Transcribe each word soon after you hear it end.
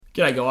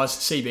G'day guys,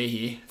 CB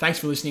here. Thanks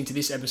for listening to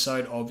this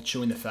episode of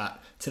Chewing the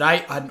Fat.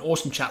 Today I had an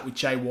awesome chat with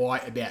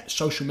JY about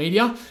social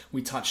media.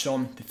 We touched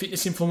on the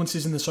fitness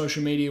influences in the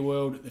social media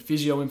world, the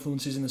physio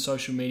influences in the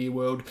social media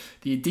world,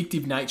 the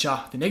addictive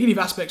nature, the negative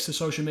aspects of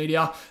social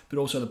media, but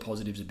also the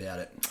positives about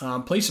it.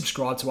 Please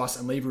subscribe to us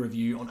and leave a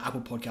review on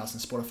Apple Podcasts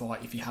and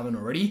Spotify if you haven't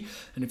already.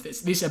 And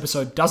if this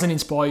episode doesn't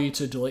inspire you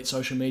to delete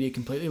social media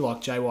completely like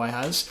JY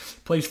has,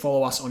 please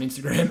follow us on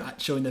Instagram at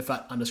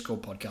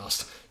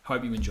chewingthefat_podcast.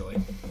 Hope you enjoy.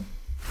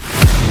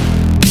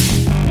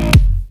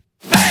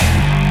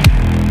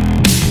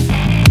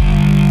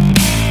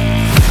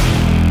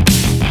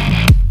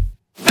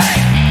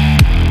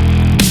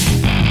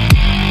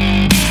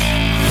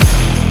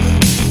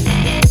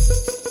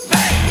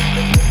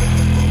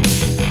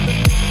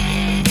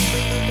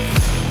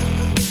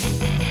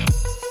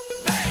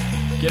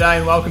 G'day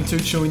and welcome to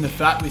Chewing the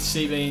Fat with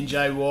CB and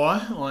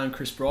JY. I am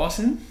Chris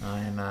Bryson.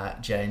 I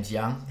am James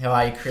Young. How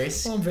are you,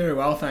 Chris? I'm very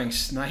well,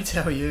 thanks, Nate.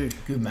 How are you?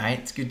 Good, mate.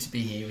 It's good to be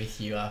here with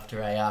you after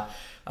a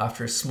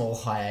small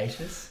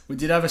hiatus. We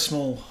did have a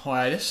small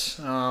hiatus.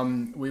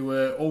 We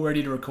were all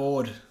ready to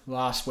record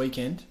last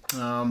weekend,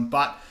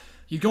 but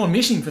you've gone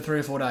missing for 3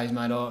 or 4 days,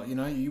 mate.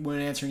 You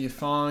weren't answering your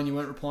phone, you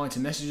weren't replying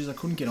to messages. I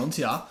couldn't get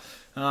onto you.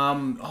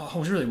 I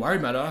was really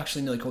worried, mate. I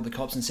actually nearly called the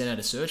cops and sent out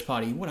a search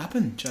party. What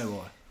happened,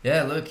 JY?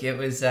 Yeah, look, it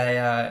was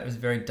a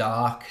very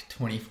dark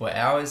 24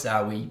 hours.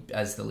 We,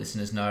 as the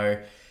listeners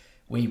know,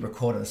 we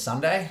record on a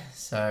Sunday.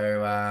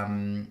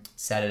 So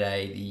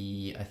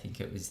Saturday, I think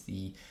it was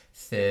the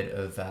 3rd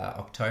of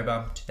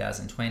October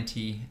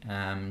 2020.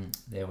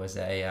 There was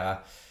a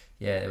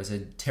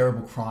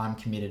terrible crime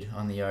committed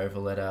on the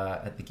Oval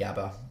at the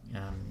Gabba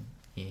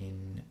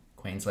in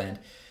Queensland.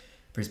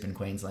 Brisbane,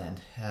 Queensland.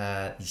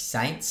 The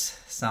Saints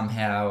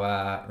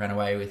somehow ran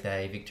away with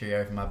a victory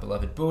over my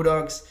beloved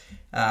Bulldogs.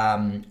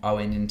 I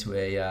went into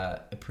a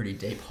pretty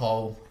deep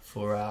hole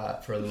for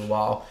a little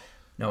while.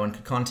 No one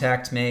could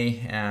contact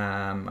me.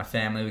 My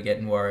family were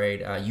getting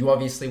worried. You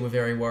obviously were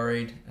very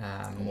worried.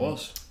 I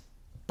was.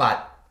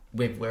 But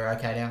we're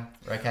okay now.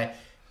 We're okay.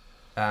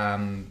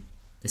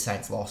 The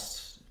Saints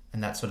lost,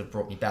 and that sort of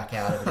brought me back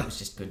out of it. It was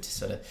just good to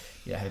sort of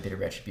have a bit of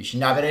retribution.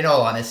 No, but in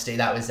all honesty,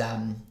 that was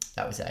a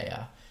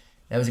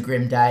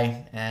grim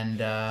day,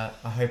 and I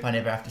hope I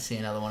never have to see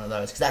another one of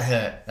those, because that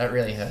hurt. That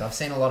really hurt. I've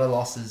seen a lot of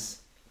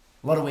losses,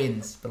 a lot of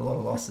wins, but a lot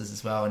of losses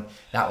as well, and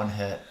that one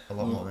hurt a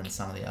lot more than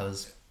some of the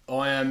others.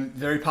 I am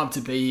very pumped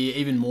to be here,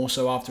 even more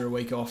so after a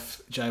week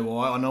off,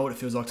 JY. I know what it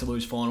feels like to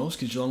lose finals,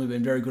 because Geelong have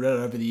been very good at it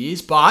over the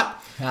years, but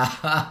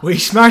we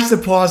smashed the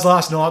Pies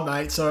last night,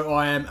 mate, so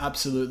I am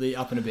absolutely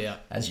up and about.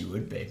 As you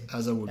would be.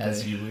 As I would be.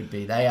 As you would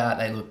be.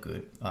 They look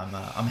good.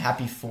 I'm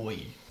happy for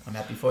you. I'm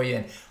happy for you,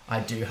 and I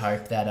do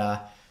hope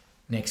that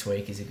next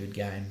week is a good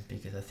game,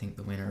 because I think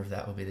the winner of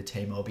that will be the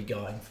team I'll be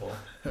going for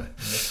in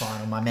the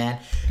final, my man.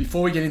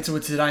 Before we get into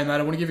it today, mate,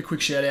 I want to give a quick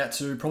shout out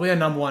to probably our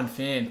number one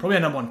fan, probably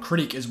our number one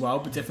critic as well,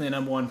 but definitely our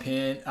number one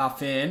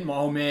fan, my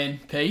old man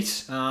Pete.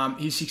 His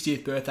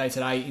 60th birthday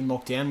today in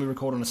lockdown. We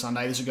record on a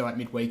Sunday. This will go out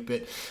midweek,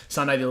 but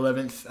Sunday the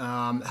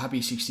 11th.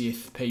 Happy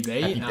 60th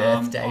PB. Happy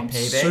birthday, I'm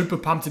PB. Super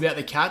pumped about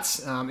the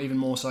Cats, even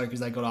more so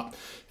because they got up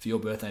for your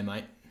birthday,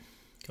 mate.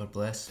 God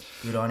bless.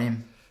 Good on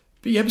him.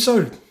 Big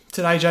episode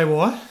today,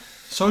 JY.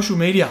 Social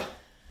media.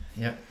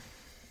 Yep.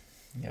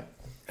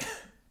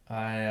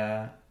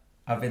 I've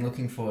been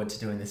looking forward to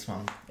doing this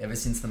one ever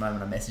since the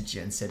moment I messaged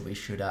you and said we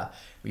should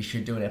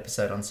do an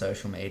episode on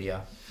social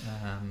media.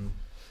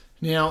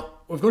 Now,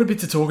 we've got a bit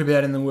to talk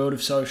about in the world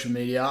of social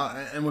media,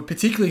 and we're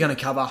particularly going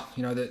to cover,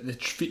 the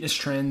fitness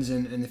trends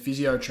and the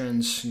physio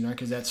trends,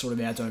 because that's sort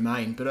of our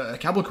domain. But a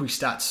couple of quick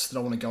stats that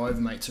I want to go over,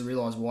 mate, to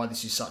realise why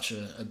this is such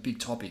a big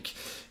topic.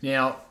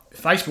 Now,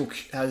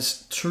 Facebook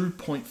has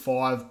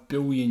 2.5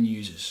 billion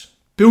users.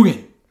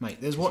 Billion, mate.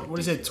 There's what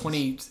is there,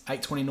 28,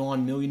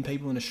 29 million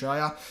people in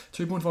Australia.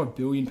 2.5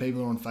 billion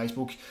people are on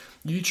Facebook.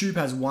 YouTube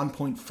has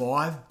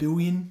 1.5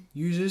 billion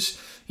users.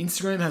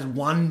 Instagram has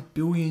 1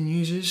 billion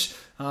users,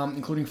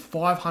 including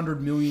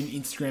 500 million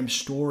Instagram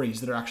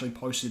stories that are actually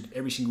posted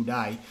every single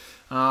day.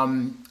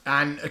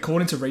 And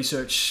according to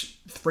research,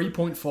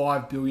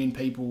 3.5 billion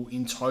people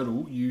in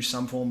total use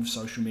some form of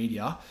social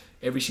media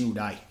every single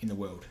day in the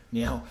world.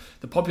 Now,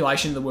 the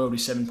population of the world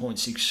is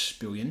 7.6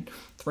 billion.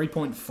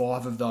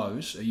 3.5 of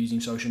those are using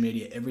social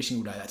media every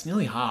single day. That's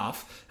nearly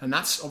half, and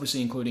that's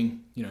obviously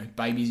including,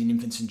 babies and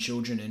infants and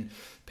children and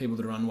people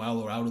that are unwell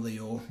or elderly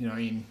or,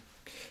 in,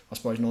 I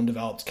suppose,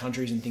 non-developed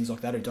countries and things like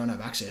that who don't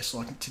have access.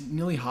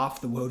 Nearly half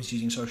the world is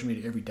using social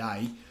media every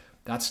day.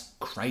 That's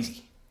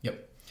crazy.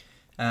 Yep.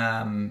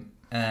 And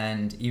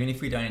even if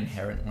we don't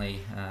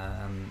inherently,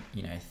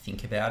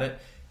 think about it,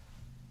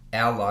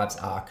 our lives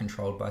are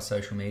controlled by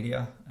social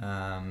media.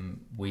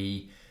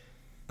 We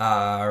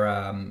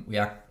are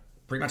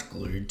pretty much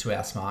glued to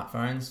our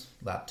smartphones,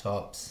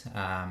 laptops,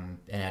 and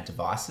our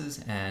devices,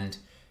 and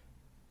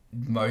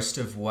most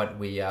of what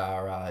we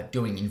are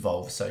doing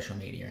involves social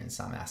media in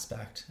some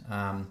aspect.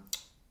 A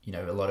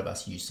lot of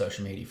us use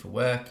social media for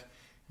work.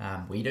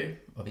 We do,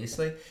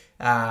 obviously.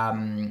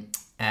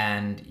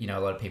 And, you know,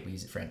 a lot of people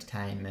use it for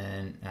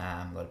entertainment.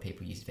 A lot of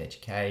people use it for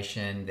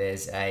education.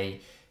 There's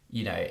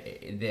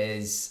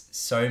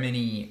so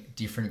many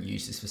different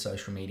uses for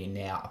social media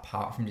now,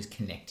 apart from just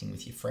connecting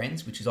with your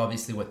friends, which is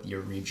obviously what the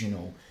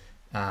original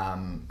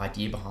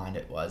idea behind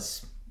it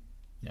was,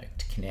 you know,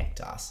 to connect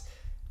us.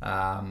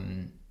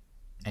 And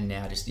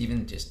now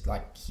just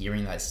like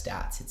hearing those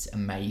stats, it's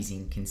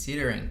amazing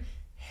considering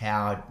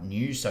how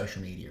new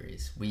social media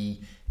is.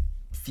 We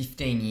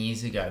 15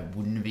 years ago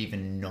wouldn't have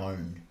even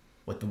known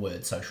what the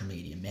word social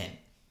media meant.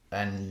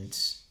 And,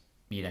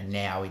 you know,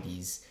 now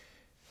it's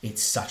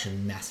such a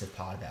massive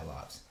part of our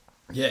lives.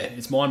 Yeah,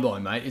 it's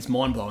mind-blowing, mate. It's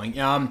mind-blowing.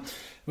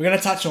 We're going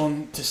to touch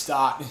on, to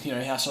start, you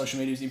know, how social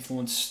media has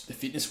influenced the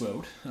fitness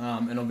world.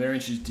 And I'm very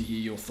interested to hear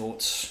your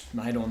thoughts,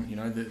 mate, on, you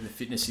know, the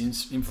fitness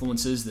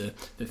influencers,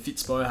 the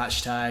Fitspo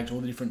hashtag,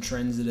 all the different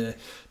trends that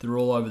are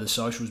all over the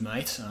socials,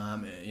 mate.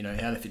 You know,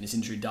 how the fitness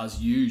industry does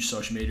use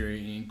social media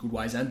in good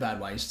ways and bad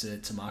ways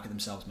to market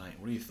themselves, mate.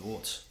 What are your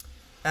thoughts?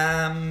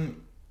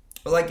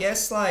 Well, I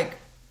guess, like,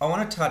 I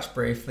want to touch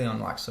briefly on,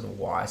 like, sort of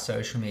why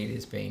social media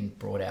has been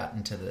brought out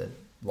into the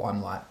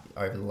limelight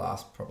over the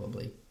last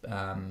probably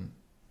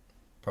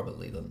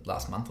the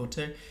last month or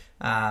two.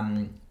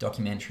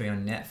 Documentary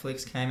on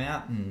Netflix came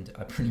out, and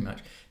I pretty much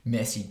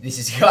messaged. This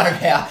is kind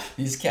of how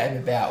this came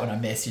about, when I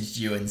messaged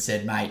you and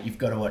said, "Mate, you've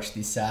got to watch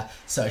this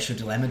Social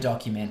Dilemma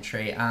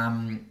documentary."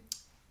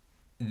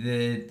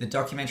 The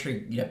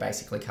documentary, you know,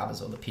 basically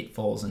covers all the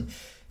pitfalls and,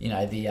 you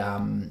know,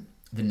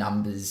 the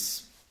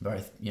numbers,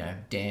 both, you know,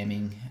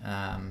 damning,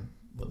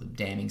 the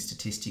damning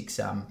statistics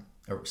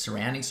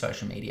surrounding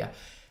social media,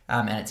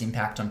 and its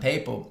impact on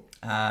people.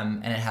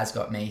 And it has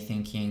got me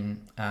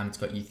thinking, it's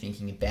got you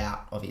thinking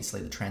about,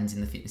 obviously, the trends in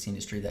the fitness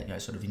industry that, you know,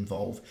 sort of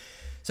involve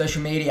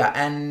social media.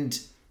 And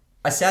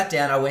I sat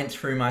down, I went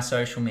through my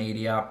social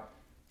media,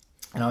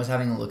 and I was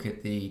having a look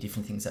at the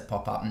different things that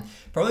pop up. And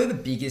probably the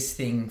biggest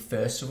thing,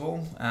 first of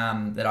all,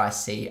 that I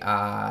see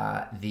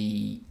are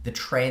the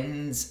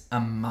trends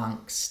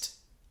amongst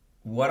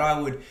what I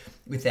would,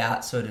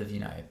 without sort of,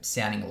 you know,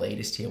 sounding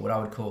elitist here, what I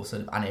would call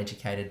sort of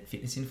uneducated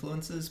fitness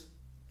influencers.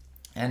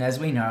 And as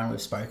we know, and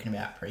we've spoken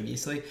about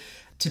previously,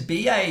 to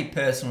be a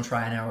personal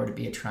trainer or to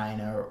be a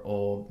trainer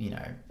or, you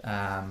know,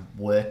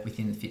 work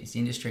within the fitness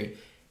industry,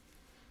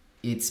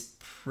 it's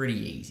pretty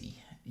easy.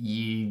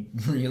 You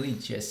really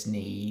just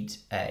need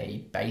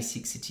a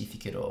basic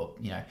certificate or,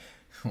 you know,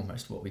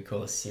 almost what we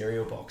call a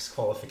cereal box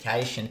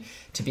qualification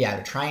to be able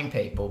to train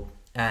people.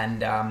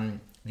 And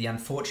the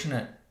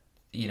unfortunate,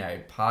 you know,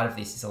 part of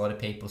this is a lot of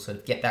people sort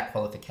of get that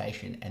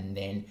qualification, and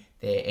then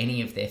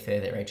any of their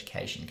further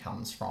education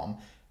comes from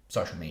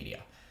social media.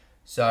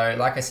 So,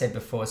 like I said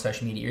before,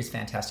 social media is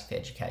fantastic for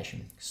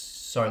education,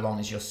 so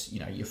long as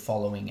you're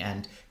following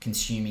and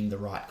consuming the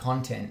right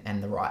content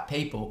and the right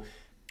people,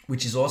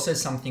 which is also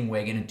something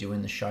we're going to do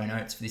in the show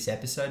notes for this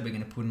episode. We're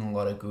going to put in a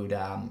lot of good,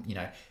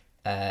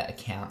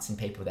 accounts and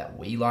people that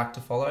we like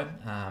to follow.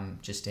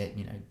 Just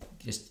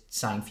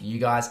saying for you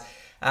guys.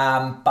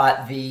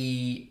 But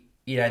the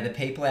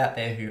people out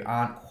there who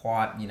aren't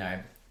quite,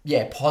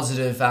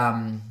 positive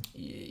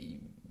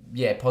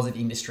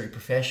industry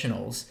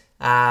professionals,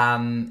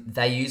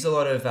 they use a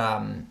lot of,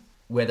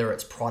 whether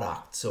it's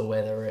products or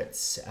whether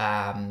it's,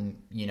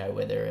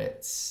 whether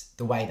it's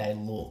the way they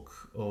look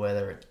or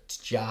whether it's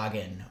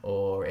jargon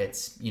or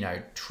it's,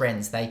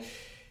 trends.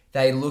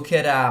 They look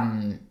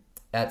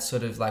at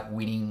sort of like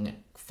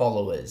winning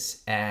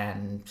followers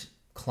and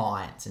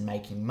clients and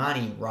making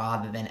money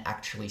rather than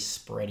actually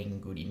spreading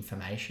good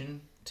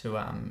information to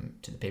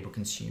the people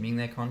consuming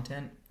their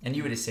content. And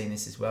you would have seen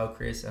this as well,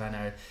 Chris. I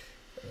know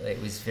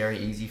it was very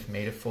easy for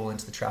me to fall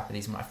into the trap of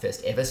these when I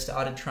first ever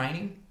started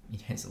training.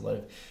 There's a lot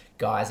of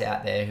guys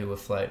out there who were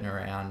floating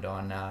around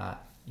on, I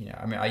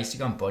used to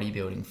go on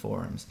bodybuilding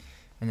forums,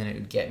 and then it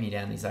would get me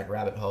down these like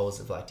rabbit holes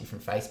of like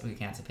different Facebook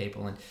accounts of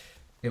people, and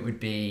it would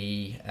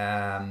be,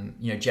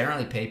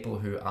 generally people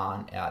who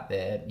aren't out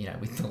there,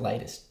 with the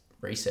latest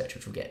research,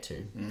 which we'll get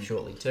to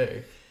shortly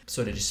too,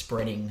 sort of just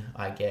spreading,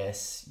 I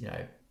guess,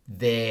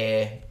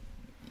 their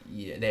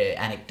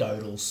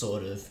anecdotal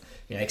sort of,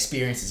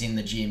 experiences in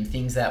the gym,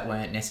 things that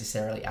weren't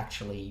necessarily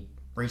actually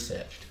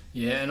researched.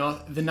 Yeah,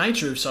 and the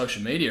nature of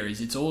social media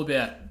is it's all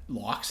about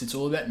likes, it's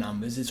all about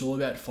numbers, it's all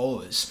about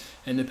followers.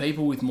 And the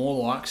people with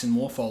more likes and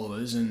more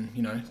followers and,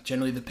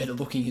 generally the better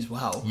looking as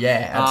well.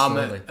 Yeah,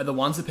 absolutely. Are the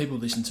ones that people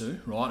listen to,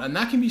 right? And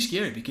that can be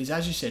scary because,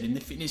 as you said, in the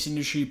fitness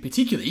industry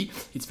particularly,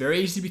 it's very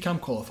easy to become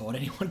qualified.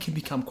 Anyone can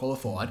become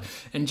qualified.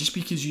 And just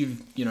because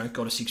you've,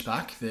 got a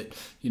six-pack that,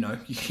 you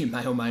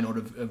may or may not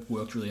have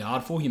worked really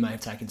hard for, you may have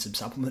taken some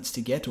supplements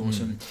to get or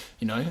some,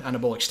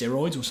 anabolic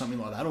steroids or something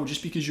like that, or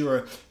just because you're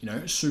a,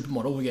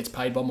 supermodel who gets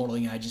paid by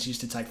modelling agencies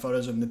to take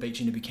photos of the beach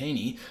in a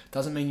bikini,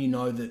 doesn't mean you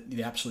know that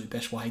the absolute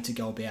best way to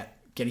go about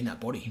getting that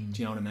body.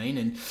 Do you know what I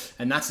mean?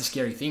 And that's the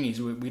scary thing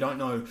is we don't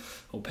know,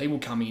 or people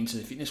coming into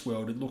the fitness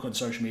world and look on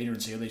social media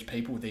and see all these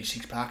people with these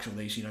six packs or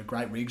these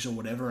great rigs or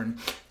whatever, and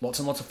lots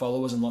of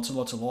followers and lots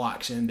of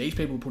likes, and these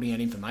people are putting out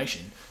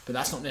information, but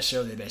that's not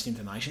necessarily their best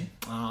information,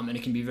 and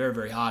it can be very,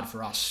 very hard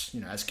for us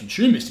as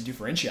consumers to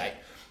differentiate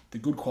the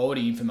good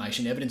quality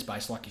information,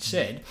 evidence-based, like you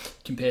said,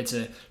 compared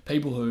to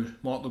people who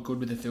might look good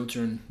with a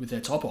filter and with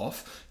their top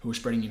off, who are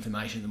spreading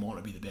information that might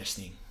not be the best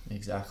thing.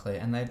 Exactly,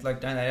 and they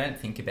don't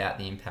think about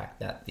the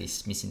impact that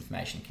this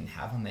misinformation can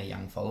have on their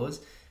young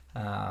followers.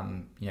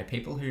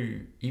 People who,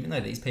 even though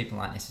these people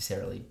aren't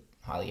necessarily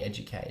highly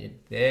educated,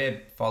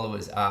 their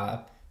followers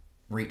are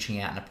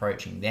reaching out and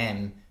approaching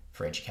them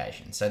for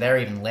education. So they're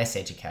even less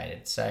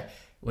educated. So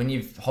when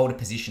you hold a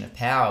position of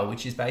power,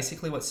 which is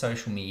basically what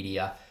social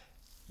media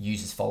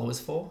uses followers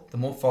for, the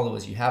more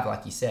followers you have,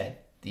 like you said,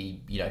 the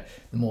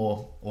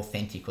more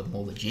authentic or the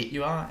more legit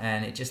you are,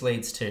 and it just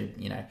leads to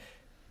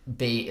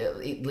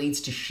it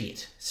leads to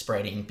shit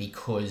spreading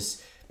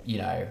because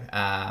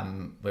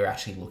we're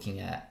actually looking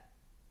at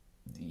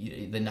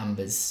the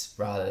numbers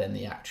rather than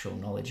the actual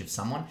knowledge of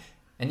someone.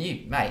 And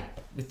you, mate,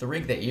 with the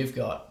rig that you've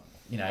got,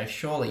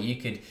 surely you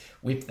could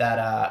whip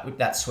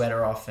that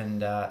sweater off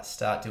and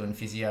start doing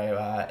physio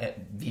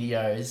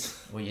videos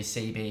or your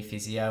CB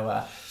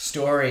physio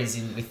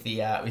stories with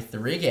the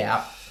rig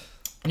out.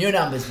 Your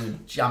numbers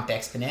would jump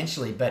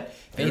exponentially. But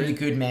being the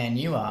good man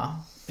you are.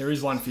 There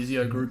is one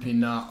physio group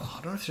in, I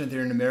don't know if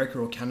they're in America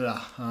or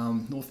Canada,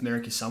 North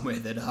America somewhere,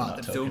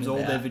 that films all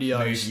their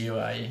videos. Move you,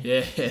 are you? Yeah,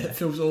 that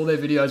films all their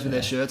videos with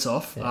their shirts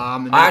off. Yeah.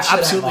 And they're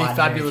absolutely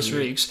fabulous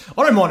rigs.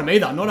 I don't mind them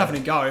either, I'm not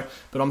having a go,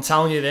 but I'm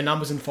telling you, their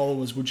numbers and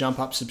followers will jump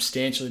up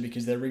substantially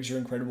because their rigs are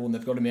incredible and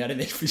they've got them out of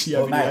their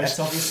physio videos. Mate, that's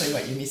obviously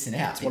what you're missing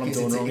out. That's what I'm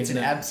doing wrong, it's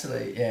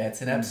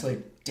an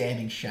absolute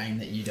damning shame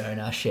that you don't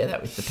share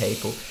that with the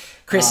people.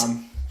 Chris,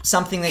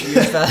 something that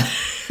you've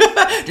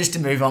just to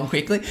move on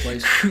quickly.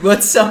 Please.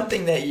 What's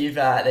something that you've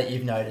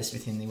noticed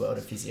within the world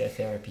of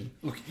physiotherapy?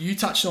 Look, you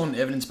touched on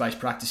evidence-based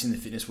practice in the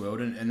fitness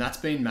world, and that's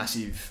been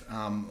massive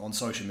on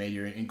social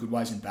media in good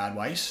ways and bad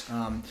ways.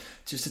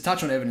 Just to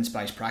touch on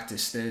evidence-based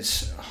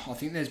practice, I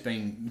think there's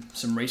been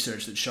some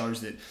research that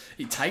shows that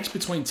it takes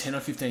between 10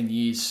 or 15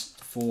 years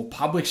for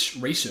published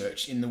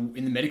research in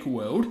the medical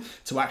world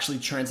to actually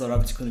translate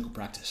over to clinical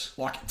practice.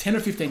 Like 10 or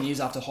 15 years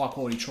after high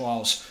quality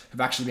trials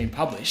have actually been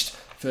published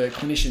for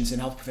clinicians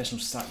and health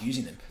professionals to start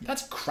using them.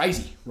 That's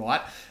crazy, right?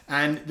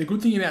 And the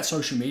good thing about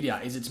social media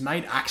is it's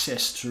made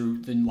access to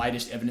the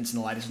latest evidence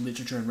and the latest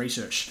literature and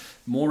research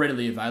more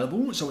readily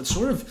available. So it's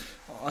sort of,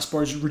 I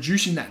suppose,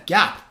 reducing that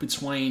gap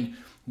between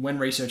when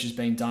research is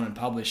being done and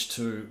published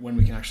to when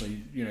we can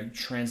actually,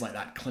 translate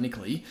that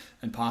clinically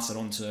and pass it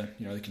on to,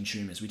 the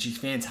consumers, which is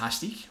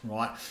fantastic,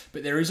 right?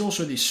 But there is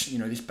also this,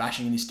 this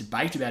bashing and this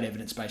debate about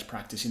evidence-based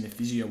practice in the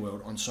physio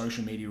world on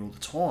social media all the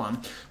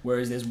time,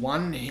 whereas there's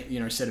one,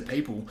 set of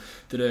people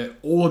that are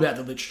all about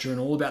the literature and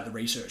all about the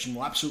research and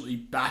will absolutely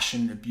bash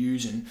and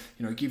abuse and,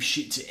 give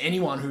shit to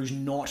anyone who's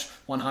not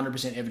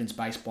 100%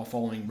 evidence-based by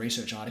following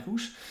research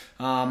articles.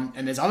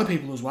 And there's other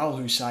people as well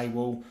who say,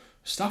 well,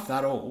 stuff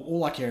that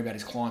all I care about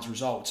is clients'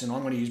 results, and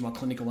I'm going to use my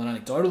clinical and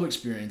anecdotal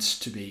experience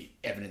to be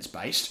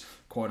evidence-based,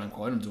 quote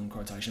unquote. I'm doing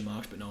quotation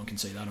marks, but no one can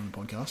see that on the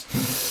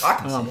podcast. I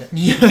can see it.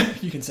 Yeah,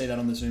 you can see that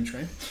on the Zoom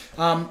screen.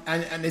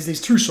 And there's these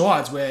two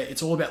sides where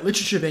it's all about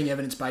literature being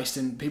evidence-based,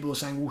 and people are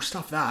saying, well,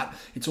 stuff that.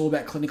 It's all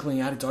about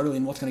clinically and anecdotally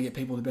and what's going to get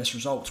people the best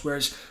results.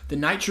 Whereas the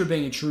nature of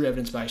being a true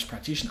evidence-based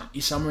practitioner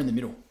is somewhere in the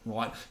middle,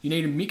 right? You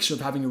need a mix of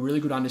having a really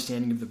good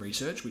understanding of the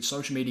research, which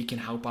social media can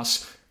help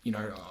us,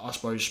 I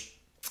suppose,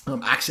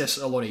 access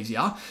a lot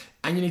easier,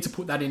 and you need to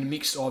put that in a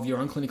mix of your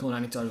own clinical and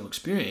anecdotal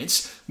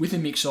experience with a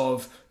mix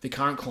of the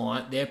current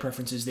client, their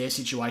preferences, their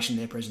situation,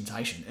 their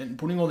presentation, and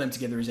putting all them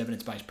together is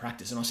evidence-based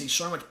practice. And I see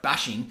so much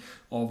bashing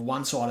of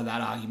one side of that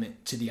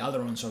argument to the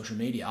other on social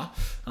media,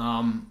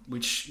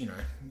 which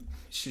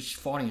it's just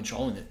fighting and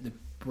trolling that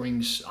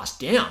brings us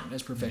down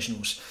as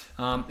professionals.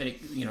 And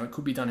it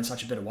could be done in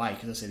such a better way,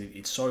 because I said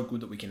it's so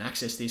good that we can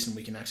access this and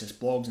we can access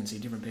blogs and see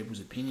different people's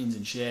opinions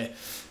and share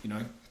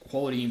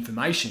quality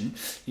information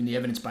in the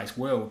evidence-based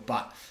world,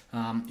 but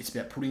it's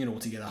about putting it all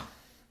together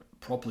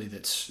properly.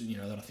 That's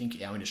that I think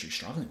our industry is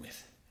struggling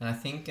with. And I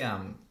think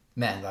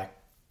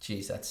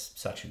that's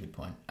such a good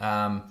point.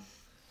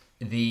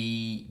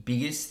 The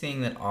biggest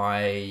thing that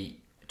I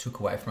took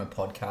away from a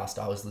podcast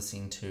I was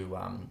listening to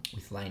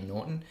with Lane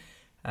Norton,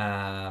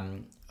 now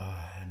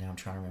I'm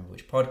trying to remember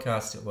which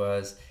podcast it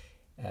was.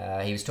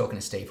 He was talking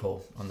to Steve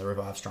Hall on the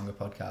Revive Stronger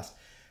podcast,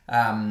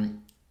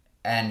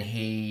 and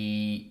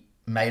he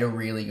made a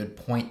really good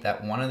point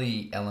that one of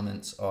the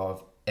elements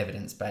of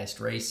evidence-based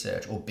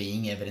research, or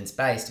being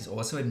evidence-based, is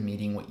also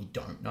admitting what you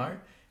don't know.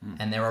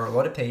 And there are a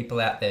lot of people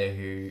out there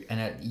who,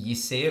 you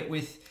see it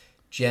with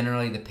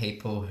generally the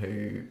people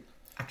who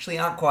actually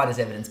aren't quite as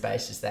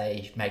evidence-based as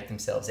they make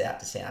themselves out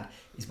to sound,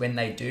 is when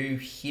they do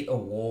hit a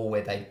wall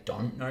where they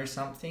don't know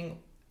something,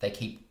 when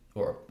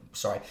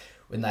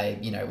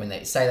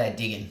they say they're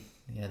digging,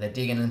 they're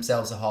digging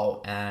themselves a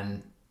hole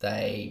and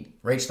they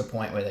reach the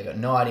point where they've got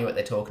no idea what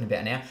they're talking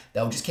about now,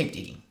 they'll just keep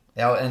digging.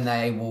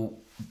 They will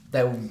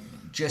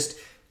just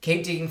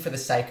keep digging for the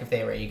sake of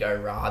their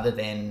ego rather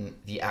than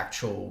the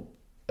actual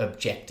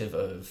objective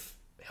of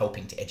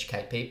helping to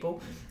educate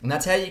people. And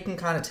that's how you can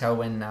kind of tell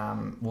when,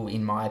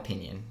 in my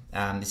opinion,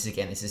 this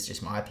is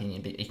just my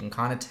opinion, but you can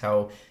kind of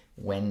tell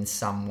when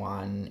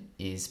someone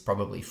is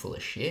probably full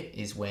of shit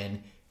is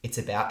when it's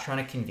about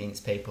trying to convince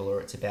people, or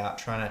it's about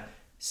trying to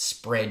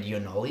spread your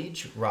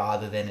knowledge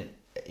rather than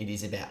it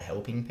is about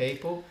helping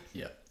people.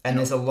 Yeah. And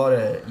there's a lot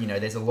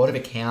of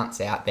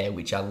accounts out there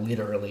which are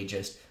literally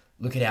just,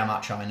 look at how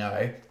much I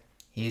know.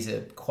 Here's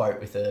a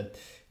quote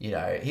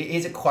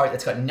here's a quote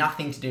that's got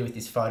nothing to do with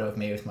this photo of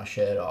me with my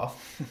shirt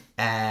off.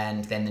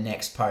 And then the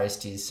next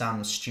post is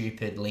some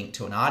stupid link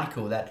to an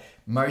article that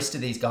most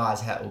of these guys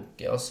have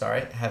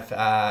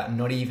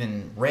not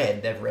even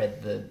read. They've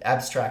read the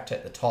abstract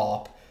at the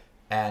top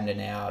and are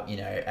now,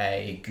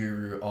 a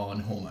guru on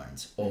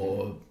hormones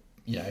or,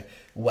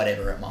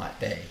 whatever it might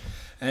be.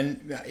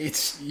 And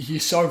you're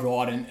so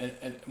right.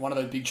 And one of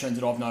the big trends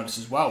that I've noticed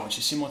as well, which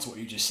is similar to what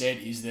you just said,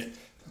 is that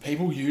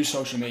people use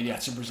social media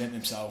to present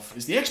themselves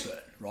as the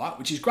expert, right?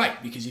 Which is great,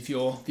 because if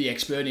you're the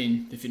expert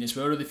in the fitness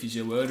world or the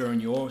physio world or in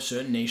your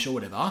certain niche or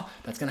whatever,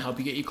 that's going to help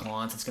you get your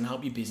clients, it's going to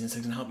help your business,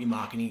 it's going to help your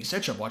marketing,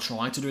 etc. by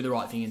trying to do the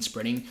right thing and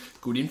spreading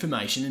good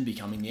information and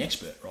becoming the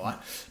expert, right?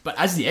 But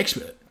as the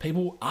expert,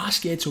 people are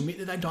scared to admit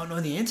that they don't know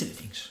the answer to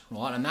things,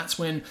 right? And that's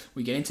when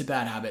we get into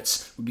bad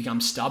habits, we become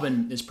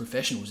stubborn as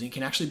professionals, and it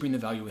can actually bring the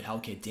value of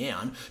healthcare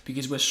down,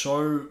 because we're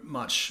so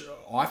much,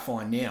 I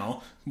find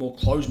now, more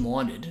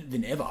closed-minded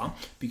than ever,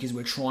 because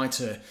we're trying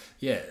to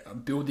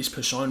build this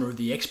persona of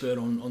the expert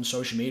on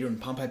social media and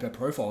pump up our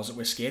profiles, that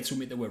we're scared to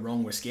admit that we're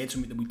wrong, we're scared to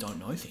admit that we don't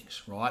know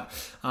things, right?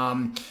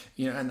 And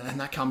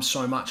that comes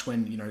so much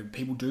when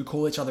people do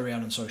call each other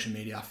out on social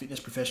media. Fitness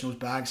professionals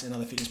bags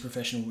another fitness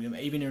professional,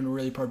 even in a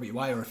really appropriate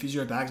way, or a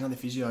physio bags another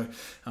physio,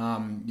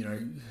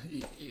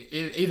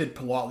 either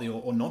politely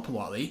or not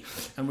politely,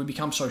 and we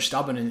become so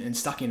stubborn and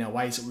stuck in our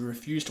ways that we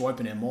refuse to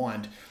open our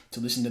mind to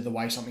listen to the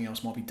way something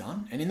else might be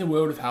done. And in the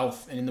world of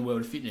health and in the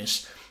world of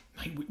fitness,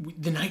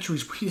 the nature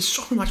is there's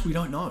so much we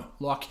don't know.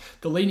 Like,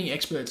 the leading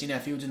experts in our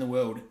fields in the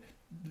world,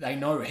 they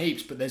know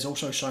heaps, but there's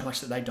also so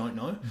much that they don't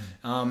know.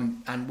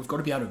 And we've got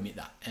to be able to admit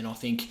that. And I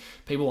think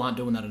people aren't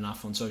doing that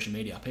enough on social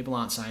media. People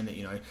aren't saying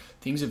that,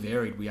 things are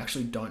varied. We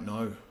actually don't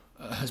know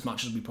as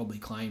much as we probably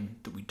claim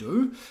that we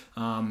do.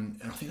 And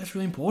I think that's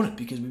really important,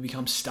 because we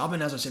become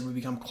stubborn, as I said, we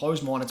become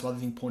closed-minded to other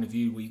things' point of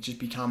view. We just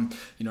become,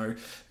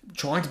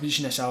 trying to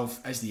position ourselves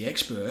as the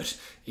expert,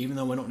 even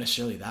though we're not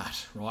necessarily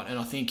that, right? And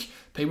I think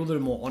people that are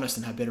more honest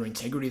and have better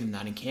integrity than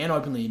that and can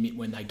openly admit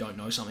when they don't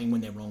know something,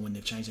 when they're wrong, when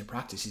they've changed their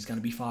practice, is going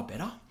to be far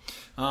better.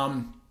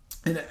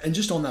 And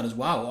just on that as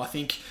well, I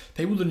think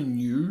people that are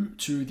new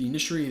to the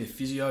industry, the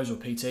physios or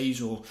PTs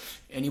or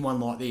anyone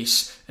like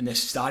this, and they're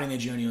starting their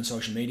journey on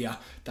social media,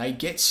 they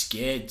get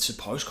scared to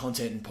post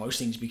content and post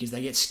things, because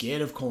they get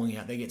scared of calling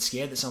out. They get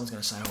scared that someone's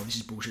going to say, oh, this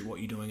is bullshit what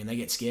you're doing, and they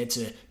get scared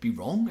to be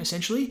wrong,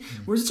 essentially.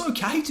 Whereas it's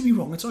okay to be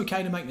wrong. It's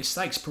okay to make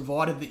mistakes,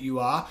 provided that you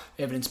are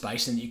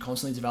evidence-based and that you're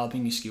constantly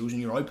developing your skills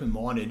and you're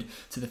open-minded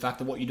to the fact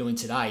that what you're doing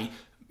today,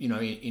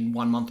 in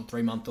 1 month or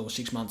 3 months or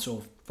 6 months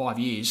or 5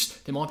 years,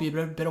 there might be a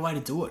better way to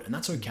do it, and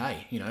that's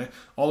okay.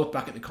 I look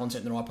back at the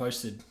content that I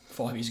posted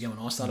 5 years ago when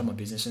I started my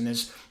business, and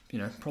there's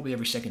probably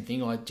every second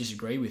thing I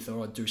disagree with,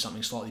 or I do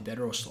something slightly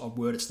better, or I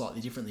word it slightly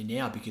differently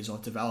now, because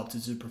I've developed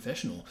as a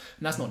professional.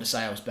 And that's not to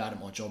say I was bad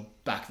at my job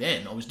back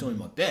then. I was doing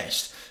my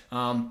best,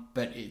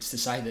 but it's to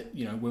say that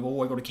we've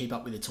always got to keep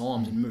up with the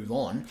times and move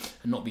on,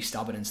 and not be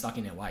stubborn and stuck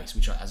in our ways,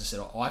 which, as I said,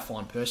 I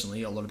find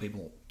personally a lot of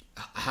people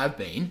have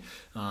been,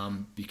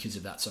 because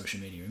of that social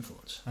media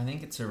influence. I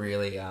think it's a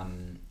really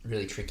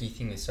really tricky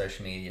thing with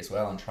social media as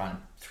well, and trying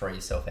to throw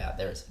yourself out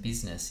there as a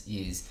business,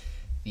 is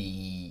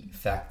the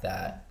fact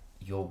that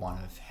you're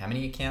one of how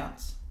many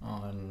accounts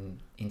on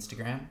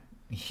Instagram?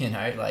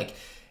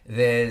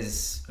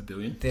 There's a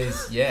billion.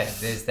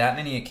 There's that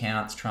many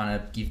accounts trying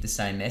to give the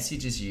same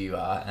message as you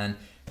are, and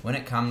when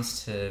it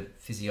comes to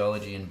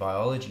physiology and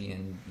biology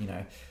and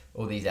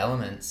all these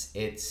elements,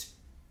 it's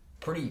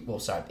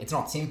it's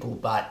not simple,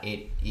 but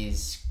it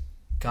is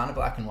kind of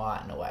black and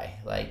white in a way.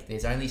 Like,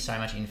 there's only so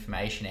much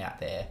information out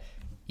there,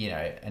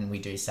 and we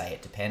do say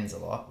it depends a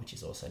lot, which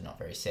is also not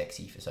very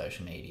sexy for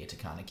social media to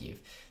kind of give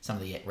some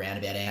of the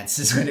roundabout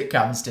answers when it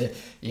comes to,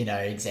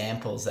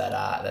 examples that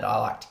I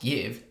like to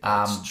give.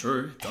 It's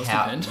true. It does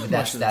depend.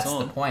 That's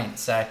the point.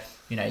 So,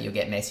 you'll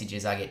get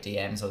messages, I get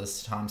DMs all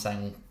this time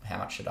saying, how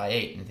much should I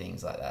eat and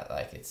things like that.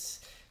 Like,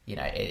 it's,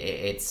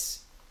 it's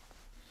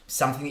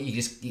something that you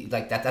just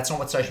like that's not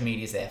what social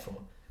media is there for.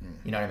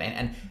 You know what I mean?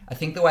 And I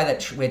think the way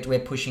that we're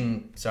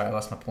pushing, sorry, I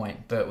lost my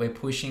point, but we're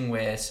pushing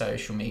where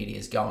social media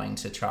is going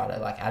to try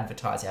to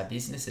advertise our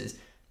businesses.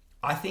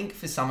 I think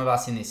for some of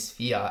us in this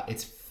sphere,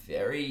 it's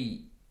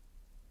very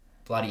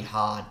bloody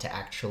hard to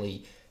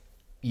actually,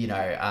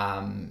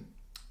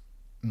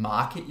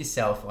 market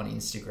yourself on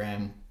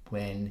Instagram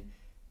when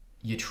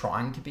you're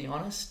trying to be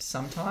honest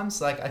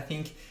sometimes. I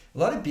think a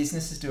lot of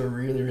businesses do a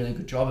really, really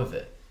good job of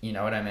it. You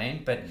know what I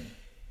mean? But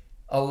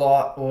a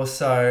lot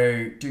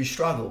also do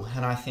struggle.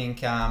 And I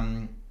think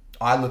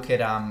I look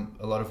at a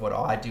lot of what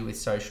I do with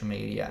social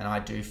media, and I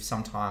do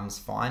sometimes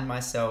find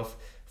myself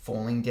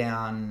falling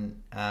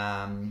down,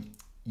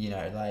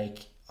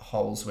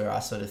 holes where I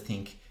sort of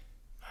think,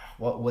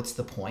 what's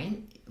the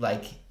point?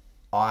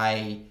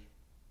 I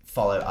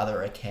follow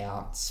other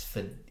accounts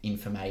for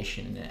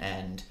information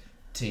and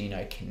to, you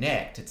know,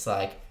 connect, it's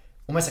like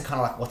almost a kind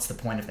of like, what's the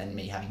point of then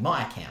me having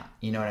my account?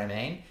 You know what I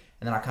mean?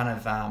 And then I kind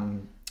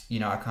of, you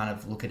know, I kind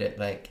of look at it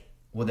like,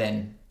 well,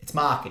 then it's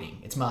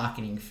marketing. It's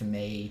marketing for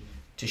me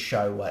to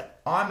show what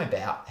I'm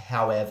about.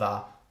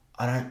 However,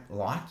 I don't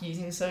like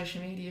using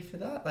social media for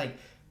that. Like,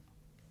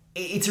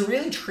 it's a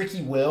really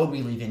tricky world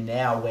we live in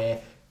now where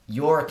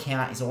your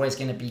account is always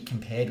going to be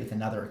compared with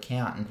another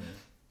account. And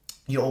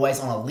you're always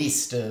on a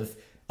list of,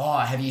 oh,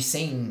 have you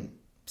seen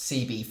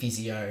CB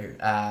Physio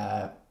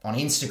on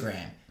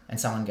Instagram? And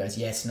someone goes,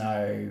 yes,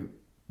 no,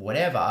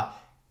 whatever.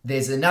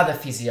 There's another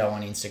physio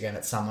on Instagram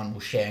that someone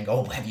will share and go,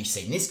 oh, have you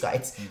seen this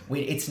guy?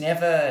 It's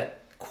never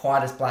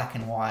quite as black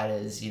and white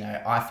as, you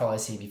know, I follow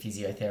CB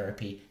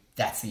Physiotherapy.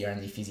 That's the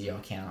only physio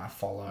account I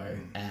follow.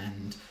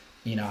 And,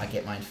 you know, I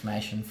get my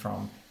information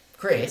from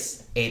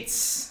Chris.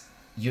 It's,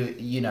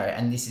 you know,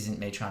 and this isn't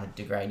me trying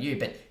to degrade you,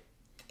 but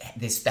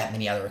there's that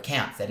many other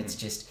accounts that it's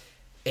just,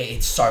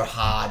 it's so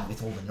hard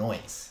with all the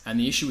noise. And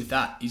the issue with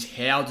that is,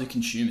 how do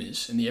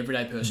consumers and the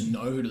everyday person know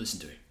who to listen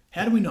to?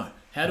 How do we know?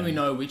 How do we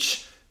know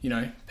which, you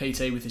know,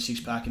 PT with a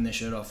six-pack and their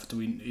shirt off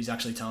is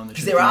actually telling the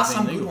truth? Because there are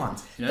some good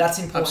ones. You know? That's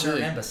important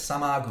Absolutely. to remember.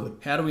 Some are good.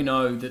 How do we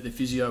know that the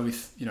physio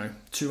with, you know,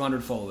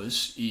 200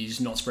 followers is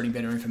not spreading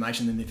better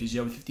information than the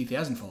physio with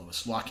 50,000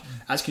 followers? Like,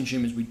 as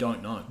consumers, we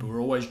don't know, but we're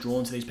always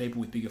drawn to these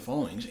people with bigger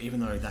followings, even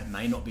though that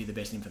may not be the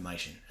best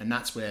information. And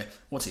that's where,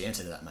 what's the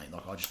answer to that, mate?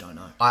 Like, I just don't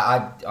know.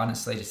 I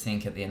honestly just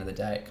think at the end of the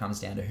day, it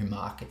comes down to who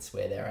markets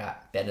where they're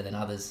at better than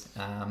others.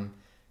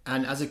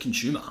 And as a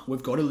consumer,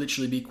 we've got to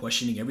literally be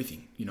questioning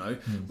everything. You know,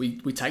 we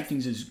take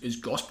things as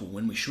gospel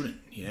when we shouldn't.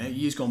 You know,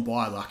 years gone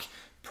by, like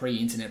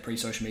pre-internet,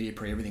 pre-social media,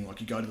 pre-everything, like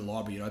you go to the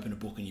library, you'd open a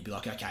book and you'd be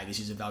like, okay, this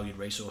is a valued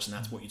resource, and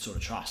that's what you'd sort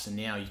of trust. And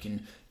now you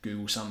can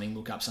Google something,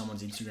 look up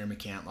someone's Instagram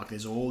account. Like,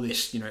 there's all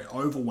this, you know,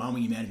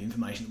 overwhelming amount of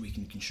information that we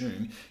can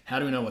consume. How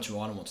do we know what's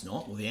right and what's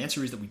not? Well, the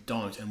answer is that we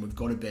don't, and we've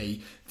got to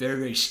be very,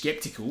 very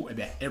skeptical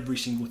about every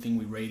single thing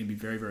we read and be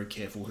very, very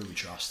careful who we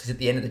trust. Because at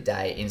the end of the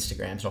day,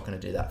 Instagram's not going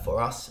to do that for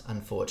us.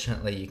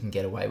 Unfortunately, you can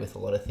get away with a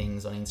lot of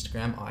things on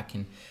Instagram. I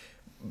can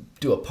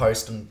do a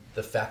post on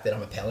the fact that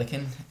I'm a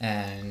pelican,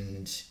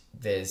 and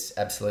there's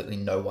absolutely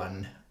no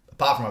one,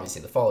 apart from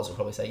obviously the followers, will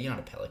probably say, you're not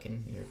a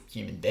pelican, you're a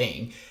human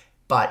being.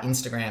 But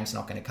Instagram's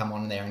not going to come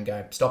on there and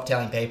go, stop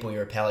telling people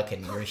you're a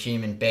pelican, you're a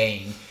human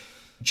being.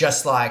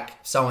 Just like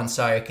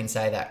so-and-so can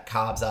say that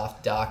carbs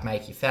after dark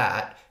make you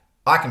fat,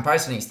 I can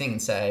post on his thing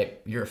and say,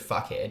 you're a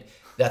fuckhead.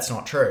 That's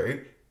not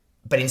true.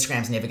 But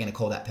Instagram's never going to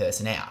call that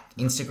person out.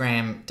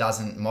 Instagram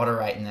doesn't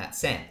moderate in that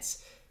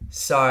sense.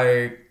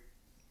 So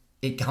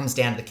it comes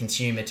down to the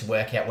consumer to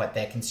work out what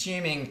they're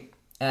consuming.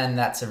 And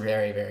that's a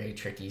very, very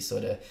tricky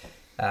sort of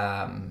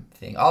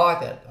thing. I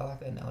like that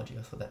analogy.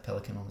 I thought that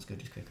pelican one was good,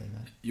 just quickly,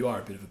 mate. You are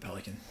a bit of a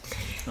pelican.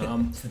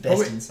 It's the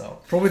best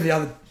insult. Probably the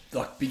other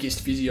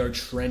biggest physio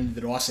trend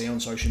that I see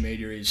on social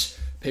media is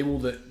people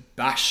that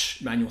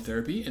bash manual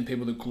therapy and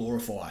people that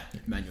glorify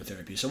manual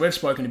therapy. So we've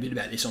spoken a bit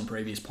about this on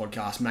previous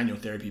podcasts, manual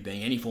therapy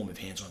being any form of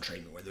hands-on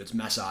treatment, whether it's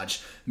massage,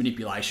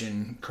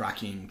 manipulation,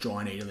 cracking,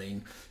 dry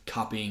needling,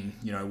 cupping,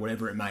 you know,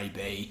 whatever it may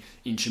be,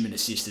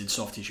 instrument-assisted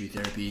soft tissue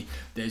therapy.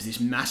 There's this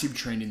massive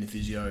trend in the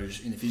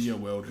physio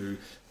world who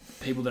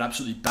people that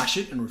absolutely bash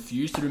it and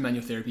refuse to do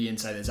manual therapy and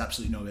say there's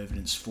absolutely no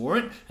evidence for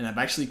it, and they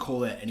basically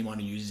call out anyone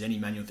who uses any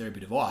manual therapy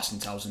device and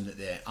tells them that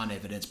they're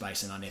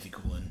unevidence-based and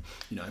unethical and,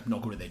 you know,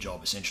 not good at their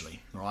job, essentially,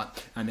 right?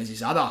 And there's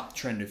this other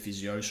trend of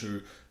physios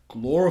who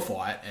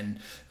glorify it and,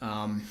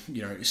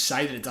 you know,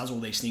 say that it does all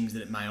these things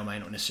that it may or may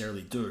not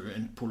necessarily do,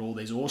 and put all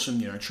these awesome,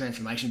 you know,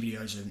 transformation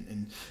videos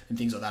and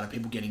things like that of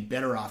people getting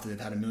better after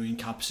they've had 1 million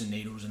cups and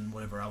needles and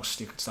whatever else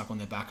stuck on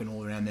their back and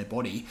all around their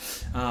body.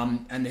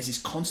 And there's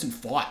this constant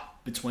fight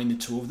between the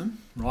two of them,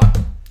 right?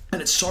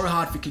 And it's so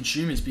hard for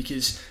consumers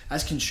because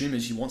as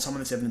consumers, you want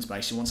someone that's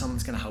evidence-based, you want someone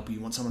that's going to help you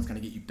want someone that's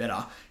going to get you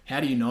better. How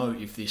do you know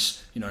if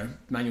this, you know,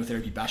 manual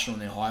therapy basher on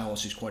their high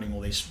horse who's quoting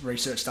all these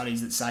research studies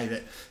that say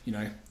that, you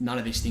know, none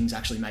of these things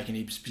actually make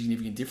any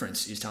significant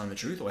difference is telling the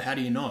truth? Or how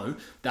do you know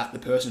that the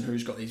person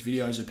who's got these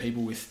videos of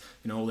people with,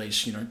 you know, all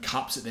these, you know,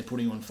 cups that they're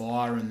putting on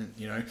fire and,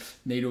 you know,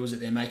 needles that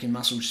they're making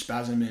muscles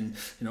spasm and,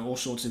 you know, all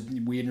sorts of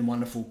weird and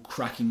wonderful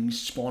cracking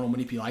spinal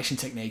manipulation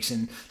techniques,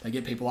 and they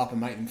get people up and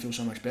make them feel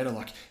so much better?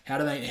 Like, how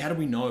do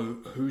we know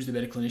who's the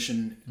better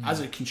clinician as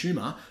a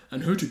consumer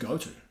and who to go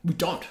to? We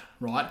don't,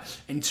 right?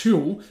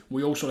 Until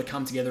we all sort of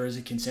come together as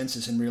a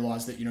consensus and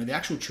realize that, you know, the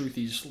actual truth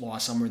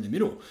lies somewhere in the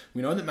middle.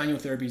 We know that manual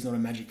therapy is not a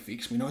magic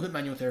fix. We know that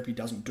manual therapy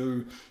doesn't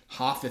do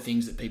half the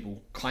things that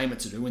people claim it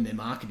to do in their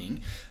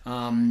marketing.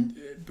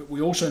 But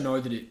we also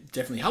know that it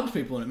definitely helps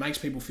people and it makes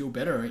people feel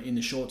better in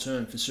the short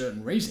term for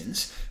certain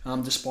reasons,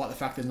 despite the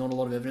fact there's not a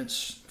lot of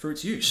evidence for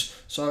its use.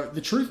 So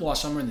the truth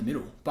lies somewhere in the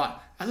middle.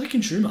 But as a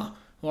consumer,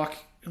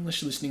 like,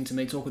 unless you're listening to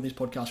me talk on this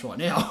podcast right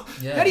now,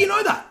 how do you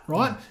know that,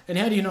 right? And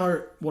how do you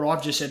know what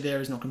I've just said there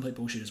is not complete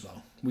bullshit as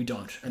well? We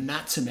don't. And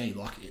that, to me,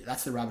 like,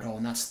 that's the rabbit hole,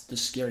 and that's the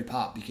scary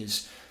part,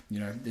 because, you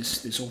know,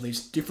 there's all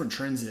these different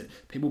trends that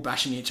people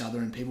bashing each other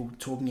and people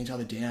talking each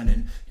other down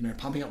and, you know,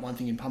 pumping up one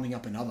thing and pumping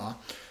up another.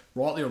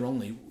 rightly or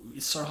wrongly,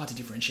 it's so hard to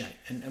differentiate,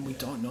 and we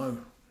don't know,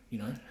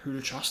 who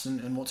to trust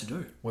and what to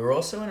do. We're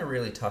also in a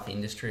really tough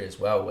industry as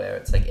well, where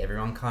it's like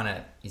everyone kind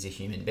of is a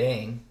human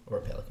being or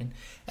a pelican,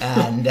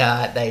 and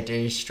they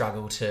do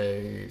struggle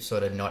to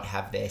sort of not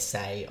have their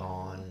say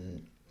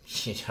on,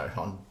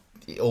 on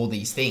all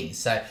these things.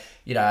 So,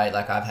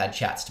 like I've had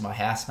chats to my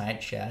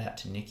housemate, shout out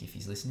to Nick if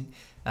he's listening,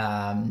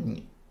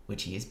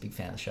 which he is, big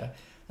fan of the show.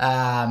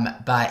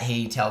 But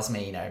he tells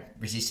me,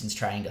 resistance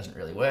training doesn't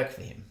really work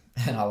for him.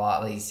 And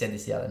he said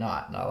this the other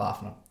night, and I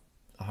laughed, and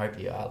I hope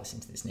you are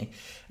listening to this, Nick.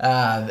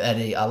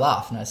 I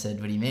laughed, and I said,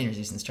 what do you mean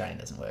resistance training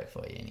doesn't work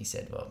for you? And he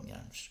said, well, it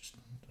just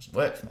doesn't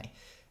work for me.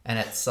 And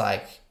it's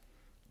like,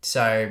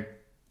 so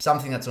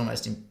something that's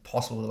almost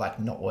impossible to like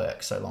not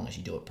work so long as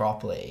you do it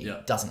properly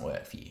doesn't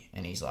work for you.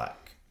 And he's like,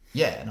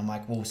 yeah. And I'm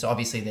like, well, so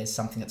obviously there's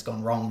something that's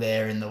gone wrong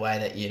there in the way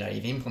that,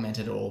 you've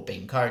implemented or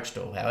been coached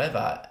or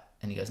however.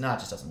 And he goes, no, it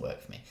just doesn't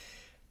work for me.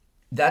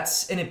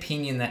 That's an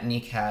opinion that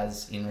Nick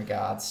has in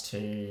regards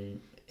to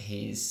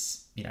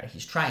his,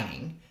 his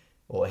training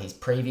or his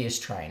previous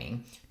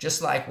training.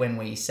 Just like when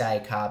we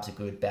say carbs are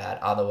good, bad,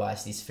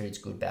 otherwise this food's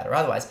good, bad, or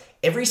otherwise,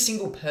 every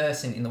single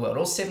person in the world,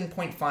 all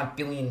 7.5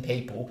 billion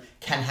people,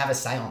 can have a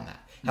say on that.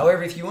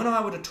 However, if you and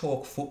I were to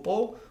talk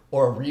football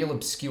or a real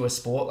obscure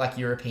sport like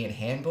European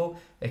handball,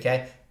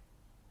 okay,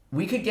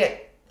 we could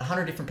get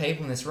 100 different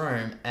people in this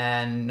room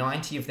and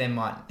 90 of them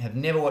might have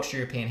never watched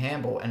European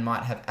handball and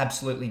might have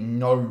absolutely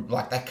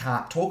they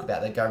can't talk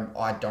about it. They go,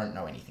 I don't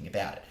know anything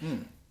about it.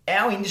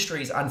 Our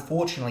industries,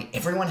 unfortunately,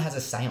 everyone has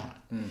a say on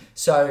it.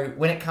 So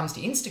when it comes to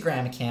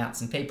Instagram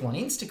accounts and people on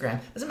Instagram,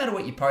 it doesn't matter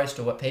what you post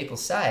or what people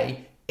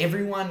say,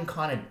 everyone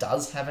kind of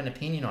does have an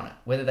opinion on it,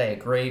 whether they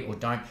agree or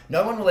don't.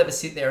 No one will ever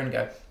sit there and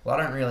go, well,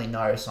 I don't really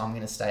know, so I'm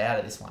going to stay out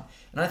of this one.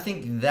 And I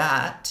think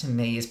that, to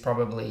me, is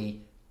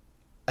probably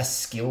a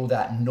skill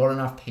that not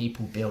enough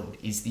people build,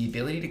 is the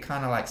ability to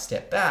kind of like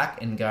step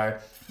back and go,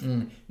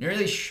 not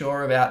really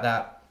sure about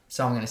that,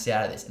 so I'm going to stay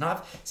out of this. And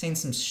I've seen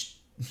some,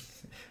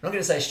 I'm not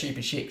going to say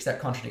stupid shit because that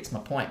contradicts my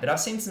point, but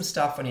I've seen some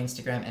stuff on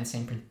Instagram and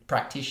seen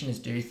practitioners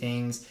do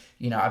things.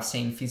 I've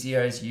seen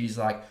physios use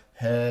like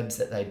herbs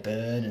that they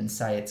burn and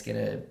say it's going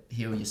to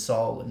heal your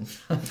soul, and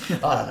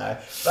I don't know,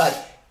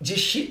 but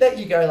just shit that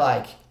you go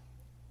like,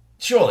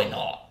 surely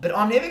not. But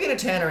I'm never going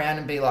to turn around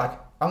and be like,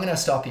 I'm going to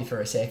stop you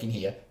for a second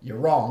here. You're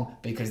wrong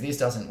because this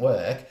doesn't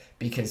work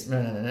because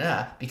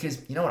no.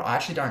 Because you know what? I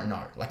actually don't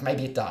know. Like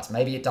maybe it does,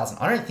 maybe it doesn't.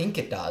 I don't think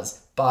it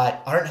does,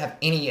 but I don't have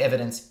any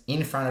evidence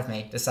in front of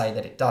me to say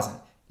that it doesn't.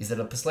 Is it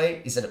a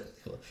placebo? Is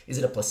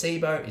it a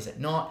placebo? Is it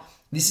not?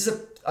 This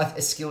is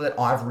a skill that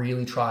I've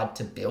really tried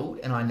to build,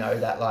 and I know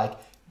that like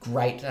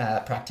great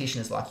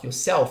practitioners like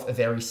yourself are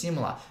very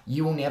similar.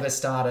 You will never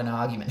start an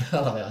argument. I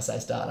love how I say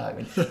start an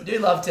argument. You do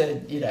love to,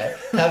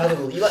 have a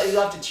little, you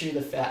love to chew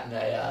the fat in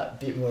a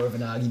bit more of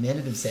an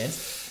argumentative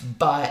sense,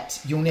 but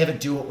you'll never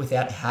do it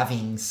without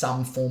having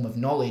some form of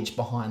knowledge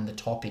behind the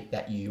topic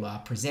that you are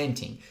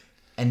presenting.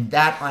 And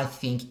that, I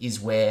think, is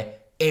where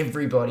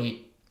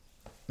everybody,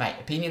 mate,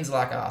 opinions are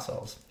like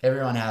assholes.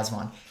 Everyone has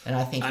one.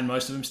 And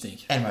most of them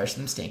stink.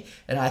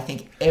 And I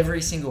think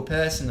every single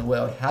person in the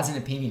world has an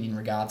opinion in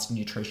regards to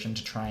nutrition,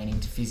 to training,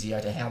 to physio,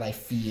 to how they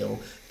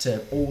feel,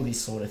 to all this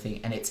sort of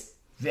thing. And it's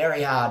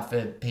very hard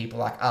for people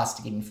like us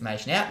to get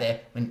information out there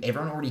when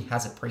everyone already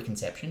has a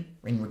preconception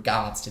in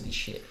regards to this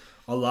shit.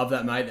 I love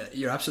that, mate.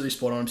 You're absolutely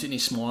spot on. I'm sitting here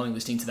smiling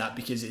listening to that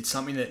because it's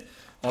something that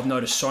I've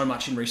noticed so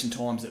much in recent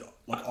times that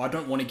I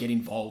don't want to get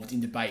involved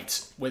in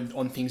debates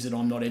on things that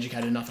I'm not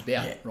educated enough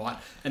about, right?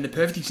 And the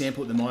perfect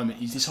example at the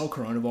moment is this whole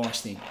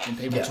coronavirus thing, and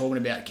people are talking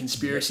about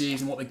conspiracies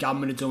and what the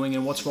government are doing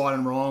and what's right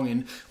and wrong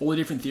and all the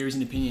different theories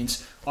and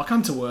opinions. I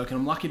come to work, and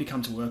I'm lucky to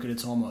come to work at a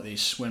time like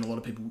this when a lot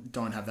of people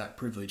don't have that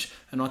privilege.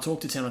 And I talk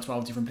to 10 or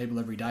 12 different people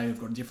every day who've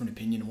got a different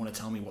opinion and want to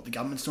tell me what the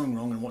government's doing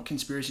wrong and what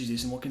conspiracy is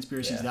this and what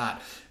conspiracy is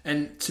that.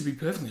 And to be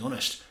perfectly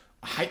honest,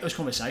 I hate those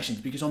conversations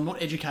because I'm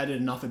not educated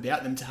enough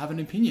about them to have an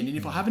opinion. And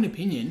if I have an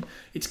opinion,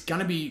 it's going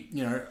to be,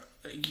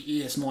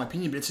 it's my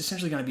opinion, but it's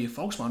essentially going to be a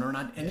false one or an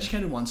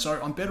uneducated one. So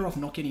I'm better off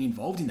not getting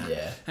involved in that.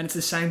 Yeah. And it's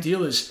the same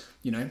deal as,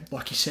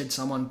 like you said,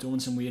 someone doing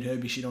some weird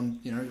herby shit on,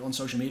 on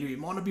social media. It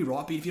might not be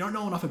right, but if you don't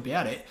know enough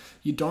about it,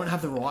 you don't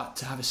have the right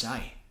to have a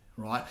say.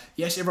 Right?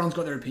 Yes, everyone's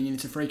got their opinion.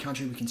 It's a free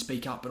country. We can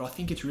speak up. But I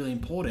think it's really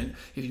important,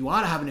 if you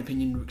are to have an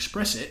opinion to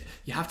express it,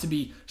 you have to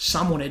be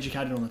somewhat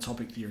educated on the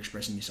topic that you're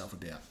expressing yourself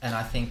about. And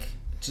I think,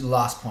 to the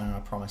last point, and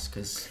I promise,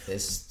 because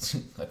there's,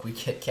 we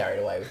get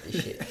carried away with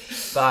this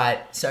shit.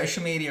 But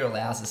social media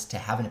allows us to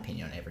have an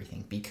opinion on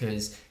everything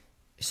because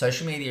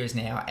social media is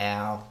now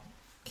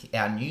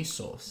our news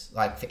source,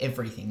 like for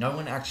everything. No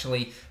one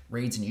actually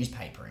reads a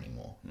newspaper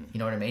anymore. You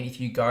know what I mean? If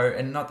you go,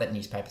 and not that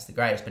newspaper's the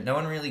greatest, but no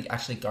one really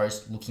actually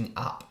goes looking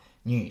up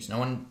news. No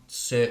one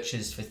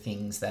searches for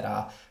things that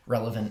are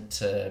relevant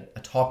to a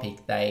topic.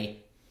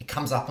 It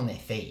comes up on their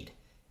feed.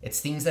 It's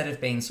things that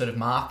have been sort of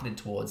marketed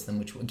towards them,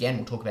 which again,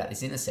 we'll talk about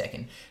this in a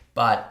second,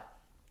 but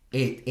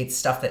it's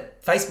stuff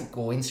that Facebook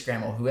or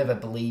Instagram or whoever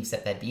believes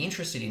that they'd be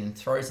interested in and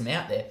throws them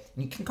out there.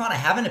 And you can kind of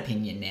have an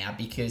opinion now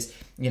because,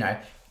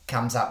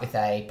 comes up with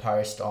a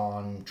post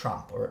on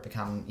Trump, or it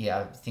becomes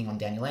a thing on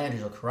Daniel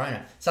Andrews or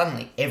Corona,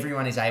 suddenly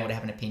everyone is able to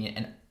have an opinion.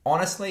 And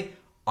honestly,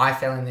 I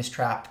fell in this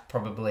trap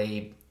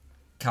probably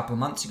a couple of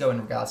months ago in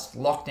regards to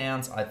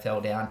lockdowns. I fell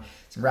down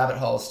some rabbit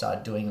holes,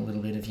 started doing a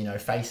little bit of,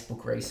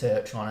 Facebook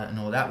research on it and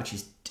all that, which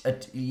is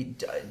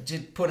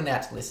just putting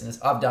out to listeners.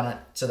 I've done it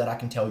so that I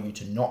can tell you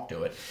to not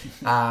do it.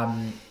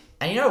 And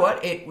you know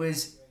what? It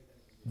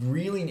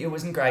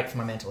wasn't great for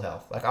my mental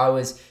health. Like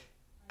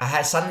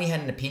suddenly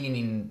had an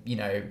opinion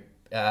in,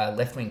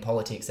 left-wing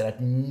politics that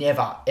I'd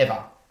never,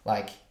 ever,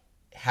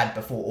 had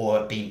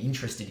before or been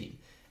interested in.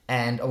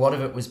 And a lot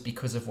of it was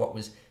because of what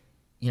was,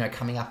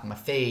 coming up on my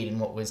feed and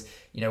what was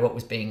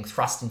being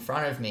thrust in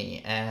front of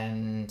me.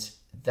 And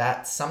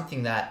that's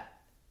something that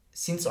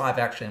since I've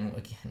actually, and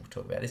again, we'll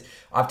talk about this,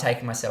 I've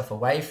taken myself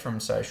away from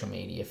social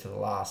media for the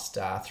last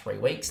 3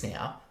 weeks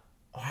now,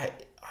 I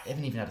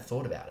haven't even had a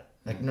thought about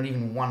it. Not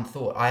even one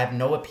thought. I have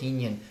no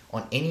opinion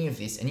on any of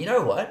this. And you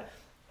know what?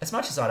 As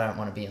much as I don't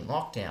want to be in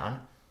lockdown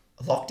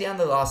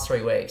the last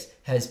 3 weeks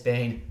has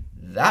been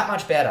that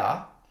much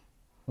better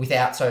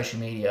without social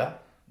media.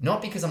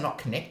 Not because I'm not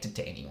connected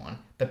to anyone,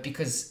 but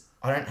because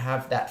I don't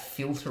have that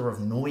filter of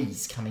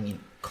noise coming in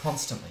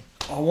constantly.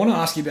 I want to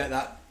ask you about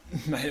that,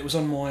 mate. It was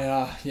on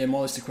my my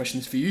list of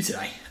questions for you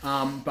today.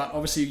 But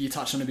obviously you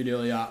touched on a bit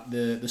earlier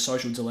the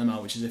Social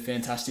Dilemma, which is a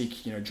fantastic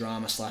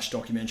drama /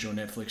 documentary on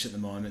Netflix at the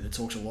moment that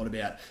talks a lot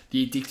about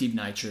the addictive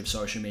nature of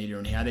social media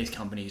and how these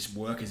companies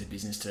work as a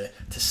business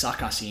to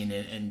suck us in,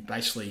 and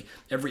basically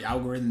every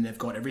algorithm they've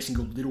got, every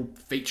single little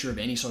feature of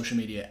any social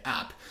media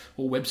app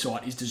or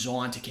website is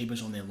designed to keep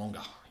us on there longer.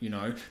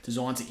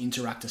 Designed to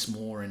interact us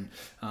more and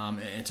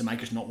to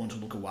make us not want to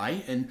look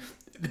away. And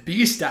the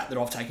biggest stat that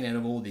I've taken out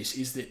of all of this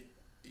is that,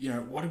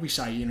 what did we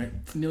say?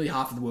 Nearly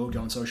half of the world go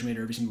on social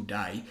media every single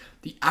day.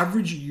 The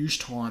average use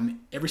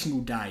time every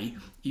single day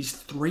is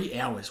 3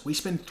 hours. We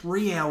spend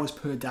 3 hours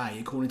per day,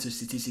 according to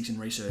statistics and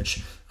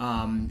research,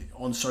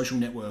 on social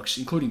networks,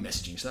 including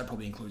messaging. So that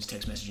probably includes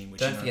text messaging,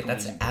 which don't forget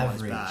that's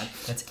average.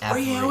 That's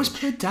 3 hours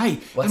per day.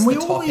 What's the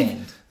top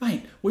end?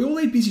 Mate, we all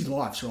lead busy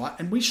lives, right?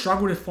 And we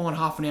struggle to find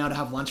half an hour to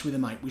have lunch with a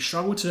mate. We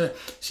struggle to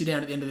sit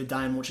down at the end of the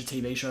day and watch a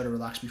TV show to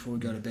relax before we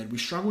go to bed. We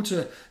struggle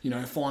to,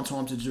 find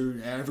time to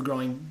do our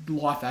ever-growing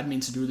life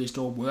admin, to do list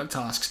or work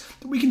tasks.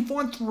 But we can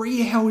find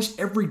 3 hours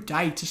every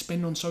day to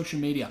spend on social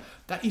media.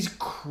 That is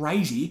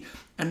crazy.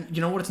 And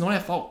you know what? It's not our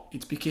fault.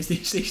 It's because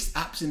these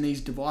apps and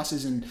these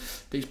devices and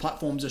these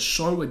platforms are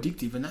so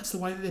addictive, and that's the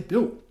way that they're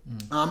built.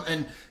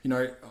 And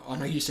I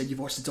know you said you've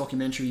watched the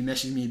documentary. You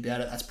messaged me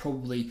about it. That's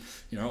probably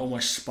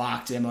almost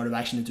sparked our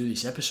motivation to do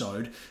this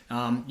episode.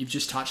 You've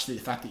just touched the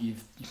fact that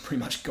you've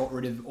pretty much got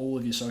rid of all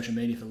of your social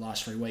media for the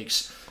last 3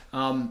 weeks,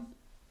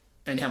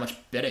 and how much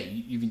better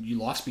your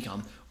life's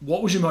become.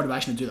 What was your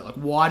motivation to do that? Like,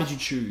 why did you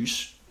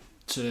choose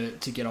to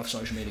get off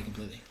social media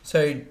completely?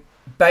 So,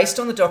 based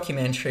on the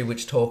documentary,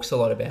 which talks a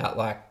lot about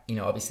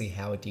obviously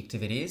how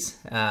addictive it is,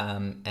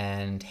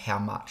 and how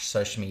much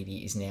social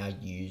media is now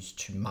used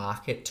to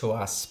market to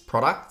us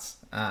products,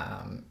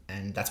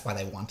 and that's why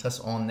they want us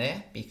on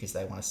there, because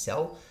they want to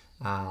sell,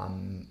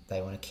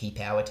 they want to keep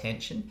our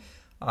attention.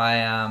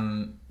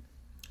 I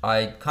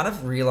kind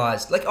of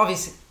realized,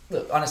 obviously,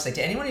 look, honestly,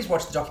 to anyone who's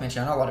watched the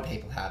documentary, I know a lot of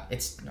people have,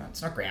 it's not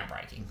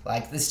groundbreaking.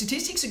 The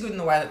statistics are good in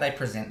the way that they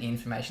present the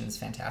information is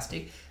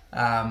fantastic,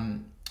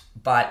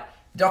 but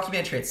the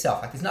documentary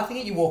itself, there's nothing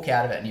that you walk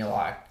out of it and you're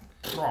like,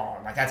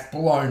 that's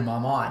blown my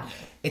mind.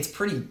 It's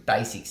pretty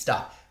basic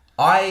stuff.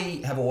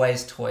 I have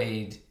always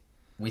toyed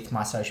with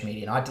my social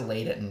media, and I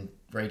delete it and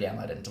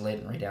re-download it and delete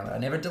it and re-download it. I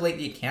never delete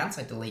the accounts,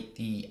 I delete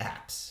the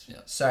apps. Yeah.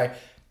 So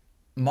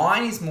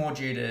mine is more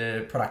due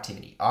to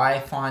productivity. I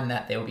find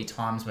that there will be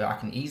times where I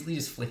can easily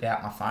just flip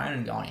out my phone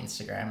and go on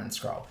Instagram and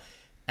scroll.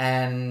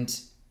 And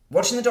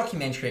watching the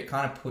documentary, it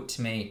kind of put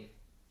to me,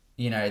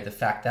 the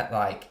fact that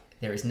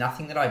there is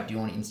nothing that I do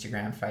on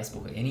Instagram,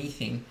 Facebook, or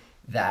anything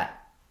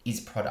that is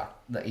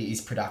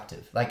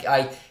productive.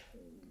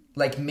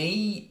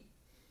 Me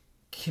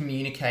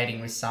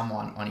communicating with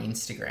someone on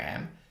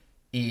Instagram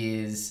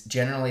is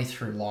generally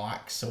through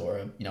likes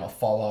or a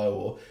follow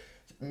or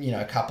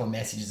a couple of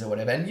messages or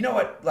whatever. And you know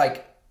what?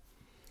 At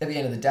the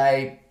end of the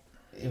day,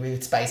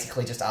 it's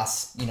basically just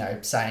us,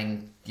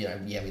 saying,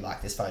 yeah, we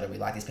like this photo, we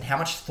like this, but how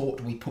much thought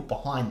do we put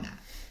behind that?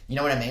 You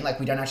know what I mean?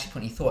 We don't actually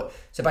put any thought.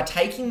 So by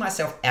taking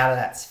myself out of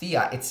that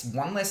sphere, it's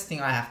one less thing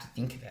I have to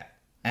think about.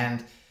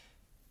 And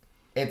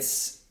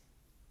it's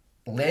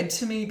led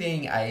to me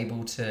being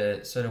able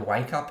to sort of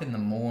wake up in the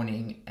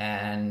morning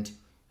and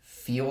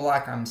feel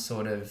like I'm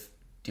sort of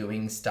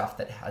doing stuff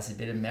that has a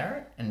bit of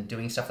merit and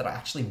doing stuff that I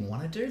actually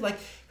want to do.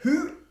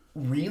 Who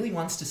really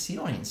wants to sit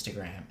on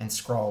Instagram and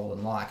scroll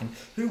and and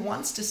who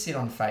wants to sit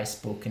on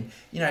Facebook? And,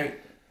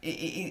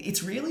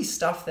 it's really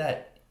stuff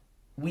that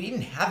we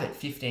didn't have it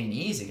 15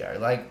 years ago.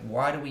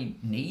 Why do we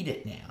need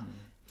it now?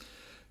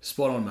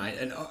 Spot on, mate.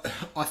 And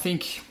I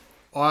think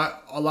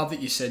I love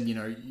that you said,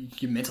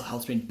 your mental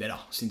health's been better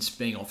since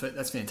being off it.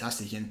 That's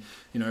fantastic. And,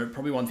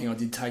 probably one thing I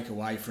did take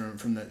away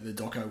from the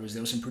doco was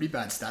there were some pretty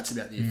bad stats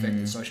about the effect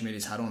that social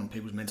media's had on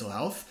people's mental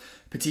health,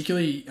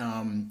 particularly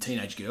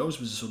teenage girls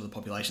was sort of the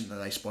population that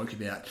they spoke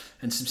about.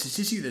 And some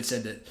statistics that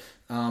said that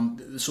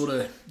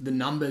the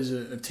numbers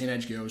of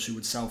teenage girls who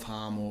would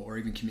self-harm or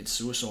even commit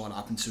suicide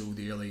up until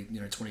the early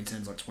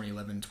 2010s, like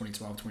 2011,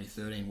 2012,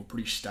 2013 were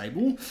pretty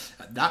stable.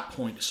 At that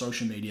point,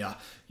 social media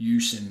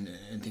use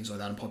and things like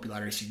that and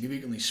popularity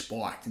significantly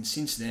spiked, and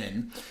since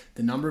then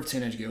the number of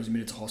teenage girls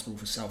admitted to hospital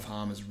for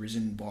self-harm has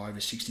risen by over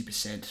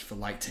 60% for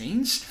late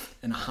teens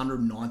and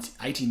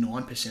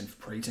 89%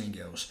 for preteen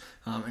girls.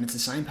 And it's the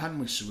same pattern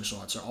with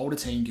suicide. So older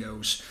teen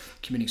girls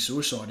committing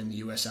suicide in the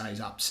USA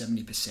is up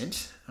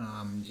 70%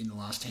 in the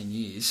last 10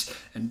 years,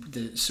 and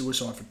the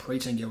suicide for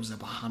preteen girls is up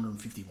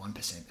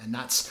 151%. And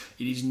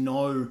it is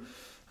no...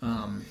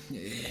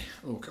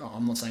 look,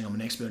 I'm not saying I'm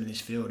an expert in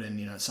this field, and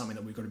it's something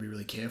that we've got to be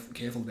really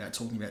careful about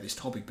talking about this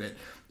topic, but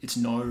it's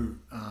no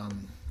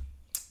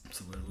what's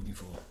the word I'm looking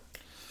for?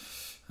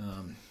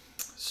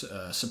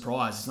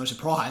 Surprise. It's no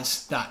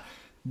surprise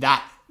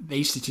that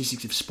these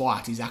statistics have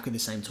spiked exactly the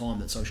same time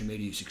that social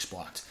media use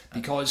spiked,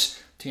 because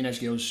teenage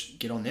girls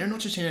get on there, not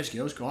just teenage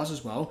girls, guys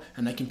as well,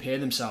 and they compare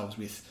themselves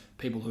with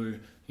people who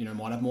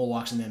might have more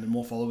likes than them and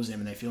more followers than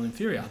them, and they feel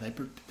inferior.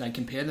 They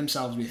compare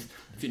themselves with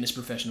fitness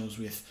professionals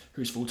with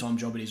whose full-time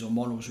job it is, or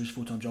models whose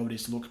full-time job it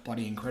is to look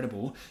bloody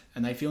incredible,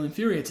 and they feel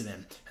inferior to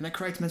them. And that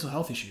creates mental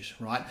health issues,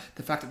 right?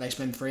 The fact that they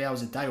spend 3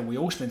 hours a day, or we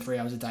all spend 3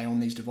 hours a day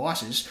on these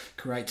devices,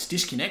 creates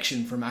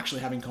disconnection from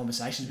actually having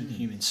conversations with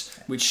humans,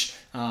 which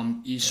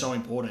is so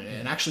important,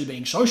 and actually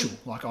being social,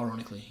 like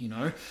ironically,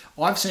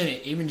 I've seen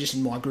it even just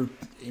in my group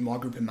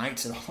of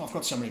mates. I've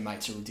got so many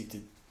mates who are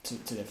addicted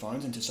to their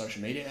phones and to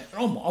social media.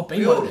 I've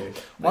been one of them.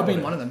 I've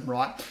been one of them,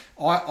 right?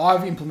 I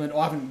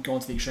haven't gone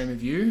to the extreme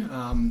of you,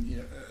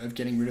 of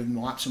getting rid of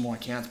my apps and my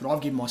accounts, but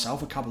I've given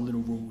myself a couple of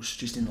little rules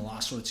just in the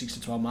last sort of 6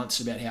 to 12 months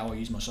about how I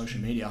use my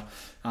social media.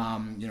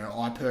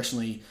 I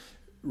personally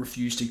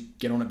refuse to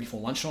get on it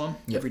before lunchtime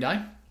every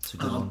day.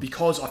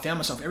 Because I found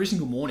myself every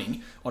single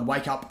morning, I'd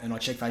wake up and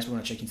I'd check Facebook and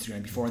I'd check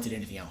Instagram before I did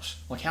anything else.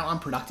 Like, how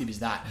unproductive is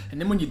that?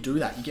 And then when you do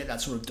that, you get that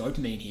sort of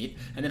dopamine hit,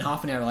 and then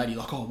half an hour later, you're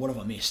like, oh, what have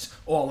I missed?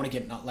 Oh, I want to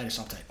get the latest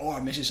update. Oh, I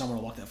messaged someone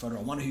I like that photo.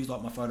 I wonder who's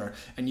liked my photo.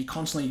 And you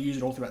constantly use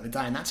it all throughout the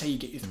day, and that's how you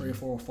get your 3 or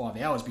 4 or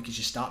 5 hours, because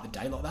you start the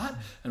day like that.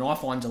 And I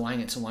find delaying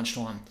it to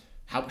lunchtime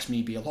helps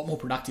me be a lot more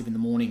productive in the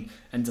morning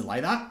and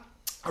delay that.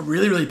 A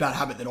really, really bad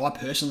habit that I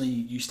personally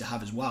used to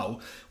have as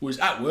well was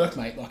at work,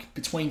 mate, like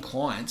between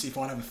clients, if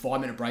I'd have a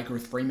 5-minute break or a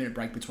 3-minute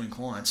break between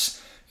clients,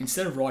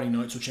 instead of writing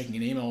notes or checking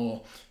an email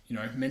or,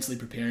 mentally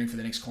preparing for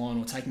the next client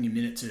or taking a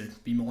minute to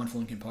be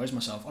mindful and compose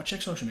myself, I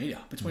check social media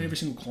between every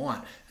single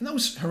client. And that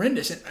was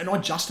horrendous. And I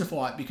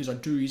justify it because I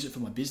do use it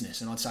for my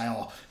business. And I'd say,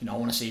 I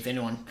want to see if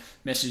anyone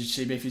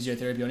messaged CB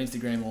Physiotherapy on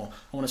Instagram, or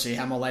I want to see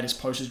how my latest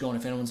post has gone,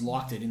 if anyone's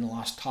liked it in the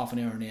last half an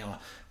hour, an hour,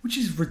 which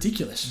is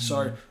ridiculous.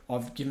 So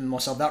I've given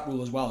myself that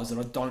rule as well, is that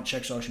I don't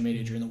check social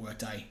media during the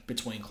workday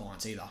between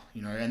clients either.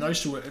 And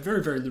those two are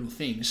very, very little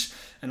things.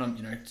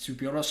 And to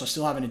be honest, I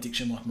still have an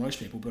addiction like most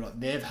people, but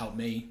they've helped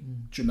me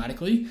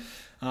dramatically.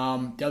 The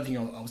other thing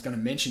I was going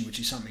to mention, which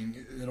is something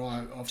that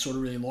I've sort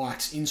of really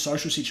liked in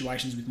social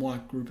situations with my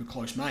group of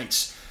close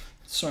mates.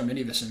 So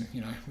many of us, and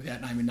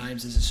without naming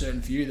names, there's a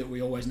certain few that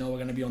we always know are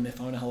going to be on their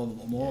phone a hell of a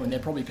lot more, and they're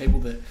probably people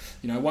that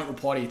won't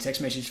reply to your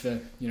text message for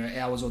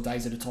hours or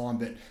days at a time,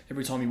 but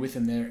every time you're with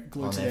them, they're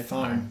glued to their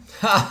phone.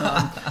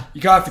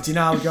 You go out for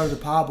dinner, we go to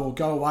the pub, or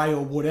go away,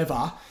 or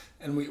whatever,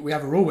 and we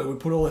have a rule where we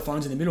put all their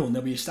phones in the middle, and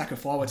there'll be a stack of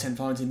 5 or 10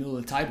 phones in the middle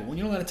of the table, and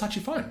you're not allowed to touch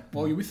your phone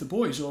while you're with the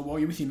boys or while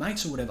you're with your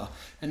mates or whatever.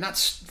 And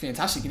that's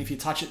fantastic. And if you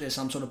touch it, there's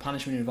some sort of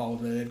punishment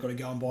involved, where they've got to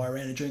go and buy a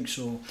round of drinks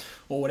or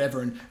whatever.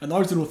 And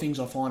those little things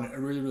I find are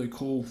really, really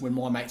cool when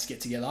my mates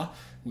get together,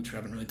 which we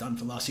haven't really done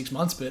for the last 6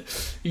 months, but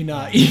in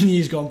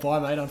years gone by,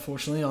 mate,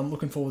 unfortunately. I'm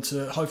looking forward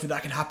to, hopefully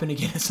that can happen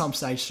again at some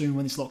stage soon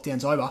when this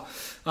lockdown's over.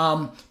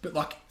 But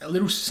like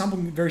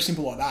something very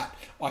simple like that,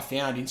 I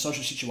found in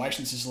social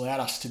situations has allowed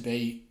us to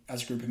be,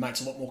 as a group of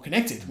mates, a lot more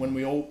connected when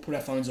we all put our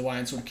phones away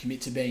and sort of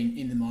commit to being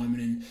in the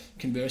moment and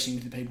conversing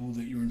with the people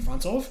that you're in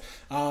front of,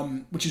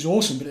 which is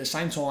awesome. But at the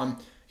same time,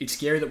 it's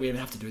scary that we even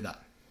have to do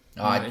that.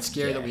 It's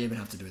scary that we even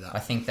have to do that. I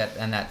think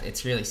that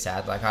it's really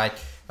sad. Like I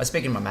was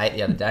speaking to my mate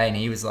the other day, and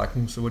he was like,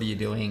 so what are you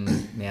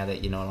doing now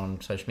that you're not on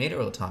social media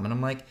all the time? And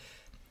I'm like,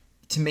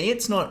 to me,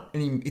 it's not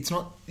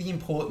the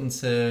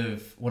importance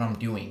of what I'm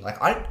doing.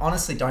 Like, I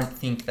honestly don't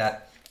think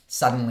that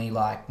suddenly,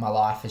 like, my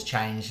life has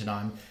changed and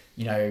I'm,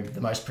 the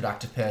most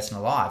productive person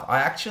alive. I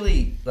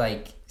actually,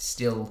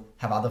 still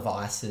have other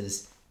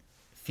vices,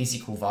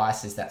 physical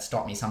vices, that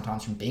stop me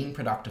sometimes from being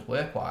productive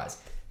work-wise.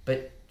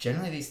 But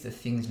generally, these are the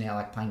things now,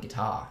 like playing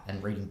guitar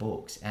and reading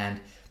books and,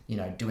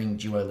 doing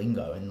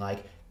Duolingo, and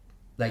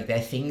they're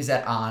things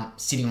that aren't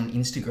sitting on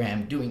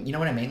Instagram doing, you know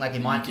what I mean? Like,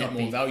 it might get not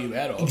more value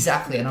out of.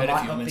 Exactly. And I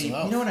might not be, you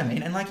know what I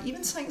mean? And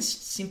even something as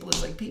simple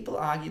as, people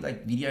argue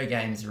video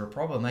games are a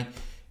problem.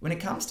 When it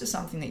comes to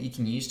something that you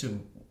can use to,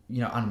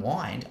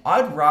 unwind,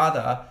 I'd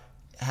rather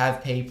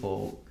have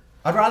people.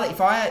 I would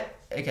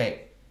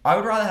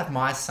rather have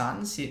my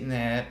son sitting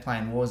there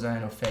playing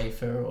Warzone or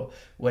FIFA or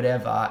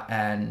whatever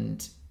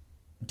and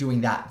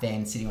doing that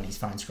than sitting on his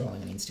phone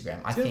scrolling on Instagram.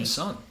 I think.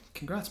 Son,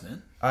 congrats,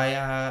 man.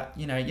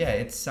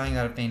 It's something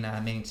that I've been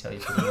meaning to tell you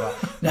for a while.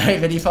 No,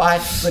 but if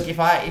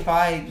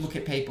I look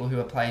at people who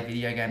are playing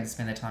video games and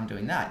spend their time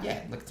doing that,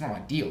 it's not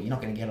ideal. You're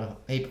not going to get a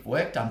heap of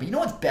work done. But you know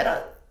what's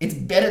better? It's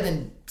better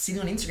than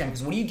sitting on Instagram,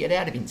 because what do you get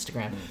out of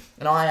Instagram?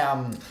 And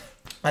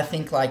I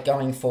think like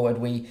going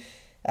forward, me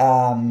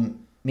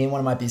and one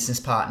of my business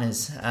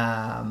partners,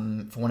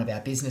 for one of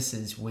our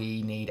businesses,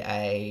 we need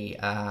a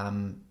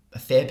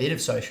fair bit of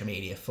social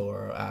media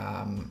for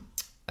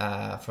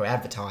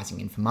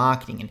advertising and for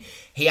marketing. And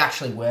he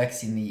actually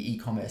works in the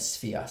e-commerce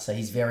sphere, so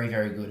he's very,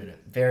 very good at it.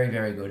 Very,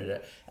 very good at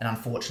it. And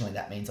unfortunately,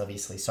 that means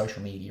obviously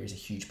social media is a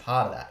huge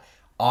part of that.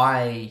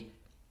 I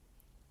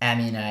am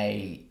in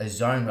a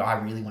zone where I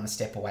really want to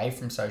step away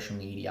from social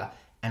media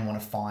and want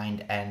to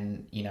find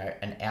an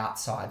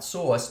outside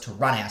source to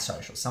run our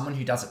socials, someone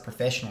who does it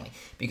professionally.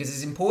 Because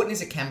as important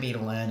as it can be to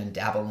learn and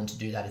dabble and to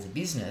do that as a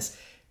business,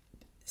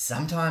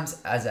 sometimes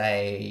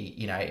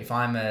if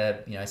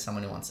I'm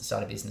someone who wants to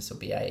start a business or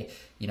be a,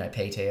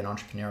 PT, an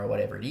entrepreneur or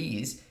whatever it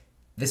is,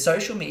 the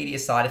social media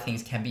side of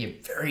things can be a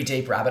very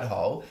deep rabbit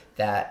hole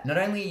that not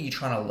only are you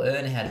trying to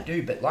learn how to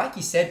do, but like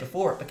you said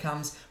before, it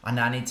becomes,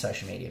 I need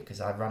social media because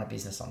I run a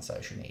business on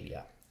social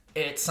media.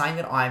 It's something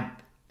that I'm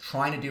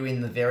trying to do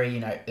in the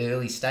very,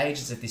 early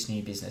stages of this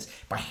new business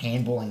by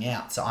handballing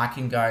out. So I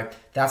can go,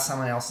 that's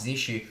someone else's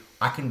issue.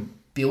 I can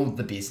build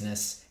the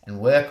business and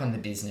work on the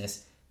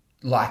business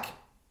like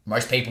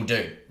most people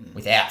do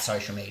without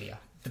social media.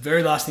 The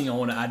very last thing I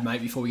want to add,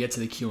 mate, before we get to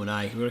the Q&A,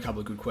 we've got a couple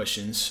of good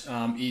questions,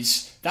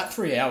 is that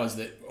 3 hours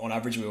that on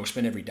average we all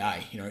spend every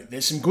day.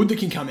 There's some good that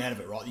can come out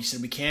of it, right? You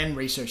said we can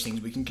research things,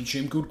 we can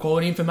consume good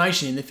quality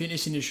information in the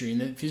fitness industry, in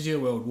the physio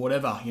world,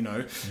 whatever,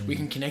 we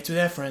can connect with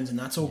our friends and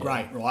that's all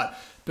great, right?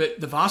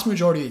 But the vast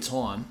majority of the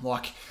time,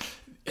 like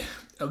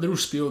a little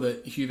spiel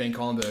that Hugh Van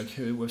Cuylenburg,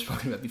 who we've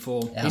spoken about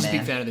before, he's a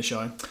big fan of the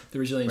show, The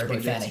Resilience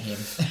Project. We're a big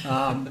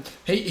fan of him.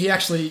 He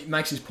actually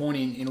makes his point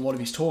in a lot of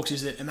his talks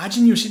is that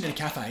imagine you're sitting in a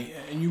cafe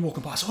and you're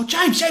walking past,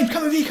 James,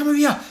 come over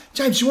here.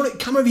 James, do you want to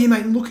come over here,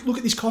 mate, and look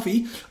at this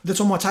coffee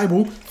that's on my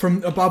table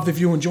from above the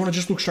view, and do you want to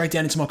just look straight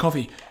down into my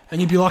coffee? And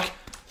you'd be like,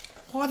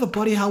 why the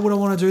bloody hell would I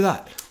want to do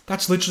that?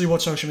 That's literally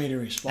what social media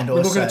is. Like, we're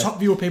looking at a top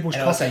view of people's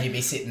coffee. And also you'd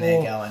be sitting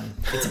there going,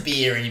 it's a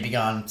beer, and you'd be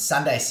going,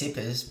 Sunday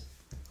sippers.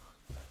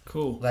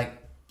 Cool. Like,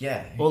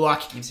 yeah, or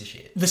like, gives a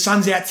shit. The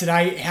sun's out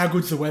today, how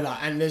good's the weather?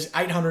 And there's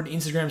 800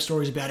 Instagram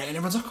stories about it, and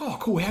everyone's like, oh,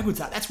 cool, how good's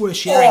that? That's worth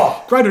sharing.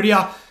 Great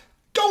idea.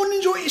 Go and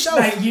enjoy yourself.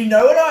 Mate, you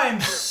know what I am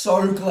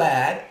so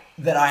glad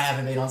that I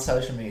haven't been on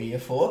social media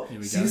for?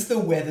 Since the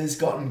weather's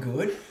gotten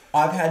good,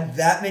 I've had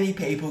that many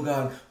people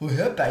going, well,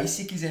 how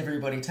basic is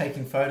everybody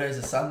taking photos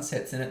of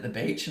sunsets and at the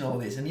beach and all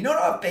this? And you know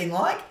what I've been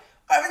like?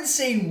 I haven't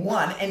seen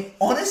one, and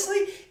honestly,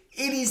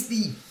 it is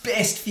the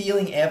best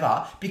feeling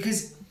ever,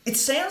 because it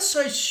sounds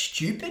so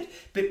stupid,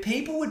 but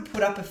people would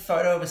put up a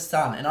photo of a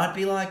sun and I'd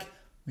be like,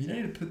 you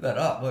don't need to put that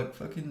up. Like,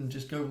 fucking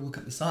just go look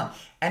at the sun.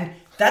 And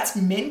that's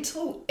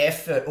mental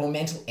effort or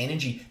mental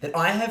energy that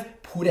I have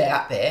put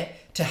out there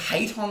to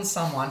hate on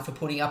someone for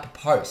putting up a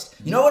post.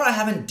 You know what I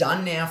haven't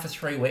done now for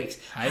 3 weeks?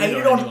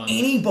 Hated on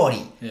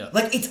anybody. Yeah.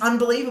 Like, it's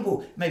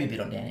unbelievable. Maybe a bit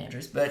on Dan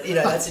Andrews, but,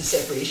 that's a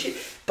separate issue.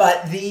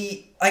 But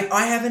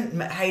I haven't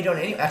hated on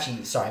any...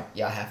 Actually, sorry.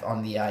 Yeah, I have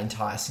on the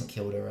entire St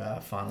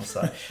Kilda final.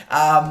 So,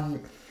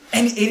 and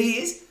it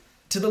is...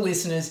 To the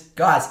listeners,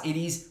 guys, it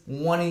is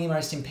one of the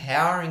most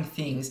empowering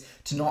things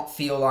to not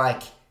feel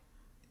like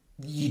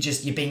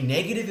you're being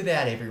negative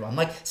about everyone.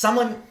 Like,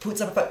 someone puts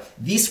up a photo.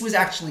 This was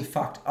actually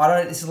fucked.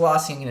 This is the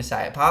last thing I'm going to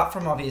say. Apart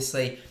from,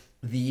 obviously,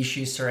 the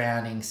issues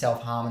surrounding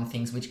self-harm and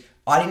things, which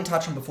I didn't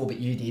touch on before, but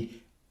you did,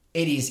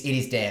 it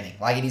is damning.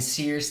 Like, it is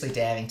seriously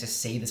damning to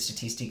see the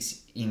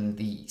statistics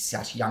in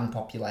such young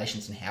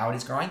populations and how it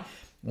is growing.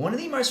 One of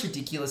the most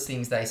ridiculous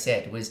things they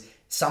said was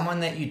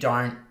someone that you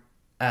don't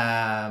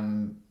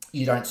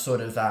sort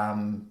of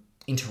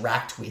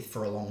interact with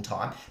for a long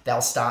time,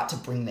 they'll start to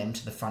bring them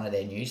to the front of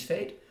their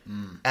newsfeed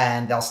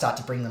and they'll start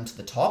to bring them to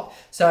the top.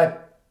 So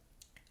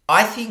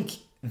I think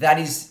that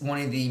is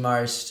one of the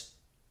most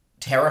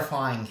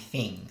terrifying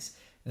things,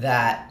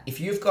 that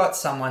if you've got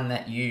someone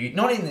that you,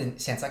 not in the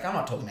sense, like, I'm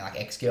not talking about like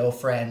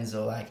ex-girlfriends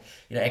or like,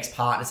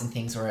 ex-partners and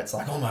things where it's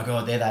like, oh my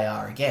God, there they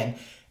are again.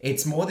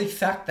 It's more the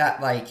fact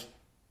that, like,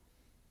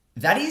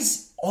 that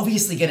is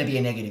obviously going to be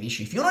a negative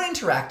issue. If you're not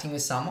interacting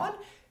with someone,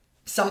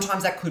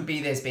 sometimes that could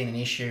be there's been an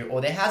issue,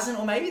 or there hasn't,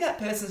 or maybe that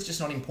person's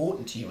just not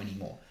important to you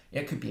anymore.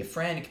 It could be a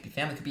friend, it could be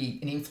family, it could be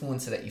an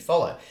influencer that you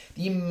follow.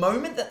 The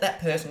moment that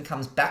person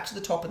comes back to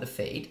the top of the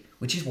feed,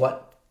 which is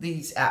what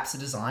these apps are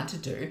designed to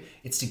do,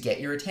 it's to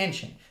get your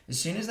attention. As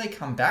soon as they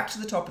come back to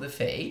the top of the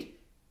feed,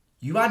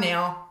 you are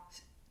now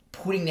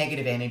putting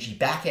negative energy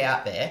back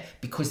out there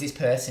because this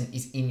person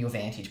is in your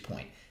vantage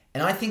point.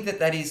 And I think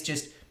that is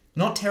just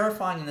not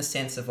terrifying in the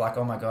sense of like,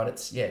 oh my God,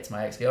 it's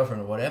my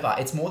ex-girlfriend or whatever.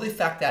 It's more the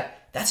fact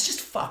that that's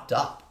just fucked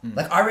up.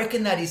 Like, I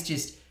reckon that is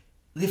just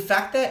the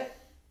fact that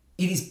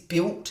it is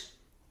built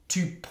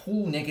to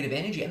pull negative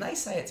energy, and they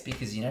say it's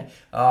because, you might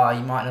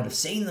not have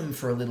seen them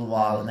for a little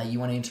while and that you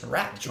want to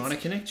interact. Trying to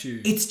connect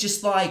you. It's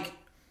just like,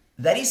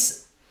 that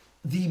is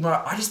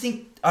I just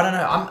think, I don't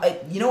know,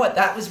 you know what,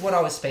 that was what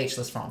I was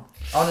speechless from.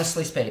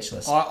 Honestly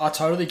speechless. I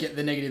totally get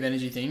the negative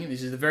energy thing.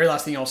 This is the very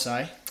last thing I'll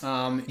say.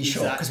 You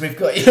sure? Because we've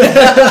got you.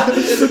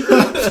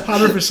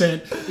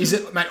 100%. Is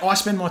it, mate, I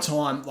spend my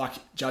time, like,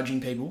 judging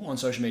people on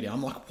social media.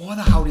 I'm like, why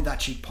the hell did that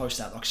chick post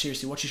that? Like,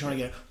 seriously, what's she trying to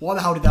get? Why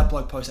the hell did that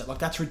bloke post that? Like,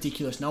 that's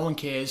ridiculous. No one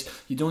cares.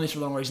 You're doing this for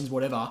the wrong reasons,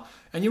 whatever.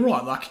 And you're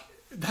right. Like,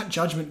 that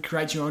judgment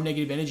creates your own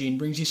negative energy and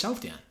brings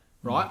yourself down,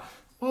 right?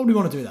 Why would we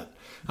want to do that?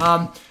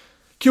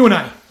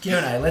 Q&A.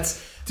 Q&A.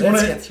 Let's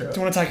get through it. Do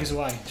you want to take us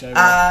away, Joe?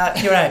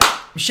 Q&A.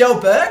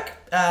 Michelle Burke,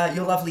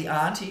 your lovely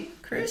auntie,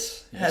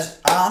 Chris, has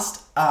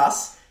asked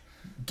us,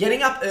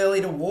 getting up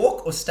early to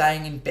walk or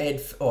staying in bed,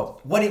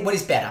 what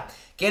is better?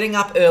 Getting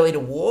up early to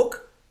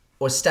walk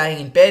or staying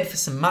in bed for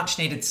some much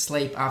needed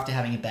sleep after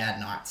having a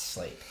bad night's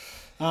sleep?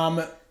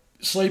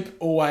 Sleep,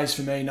 always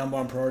for me, number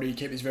one priority.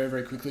 Keep this very,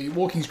 very quickly.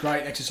 Walking's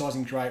great,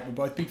 exercising's great. We're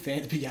both big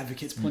fans, big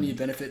advocates, plenty of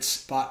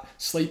benefits. But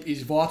sleep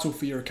is vital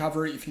for your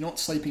recovery. If you're not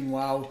sleeping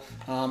well,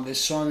 there's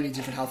so many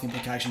different health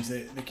implications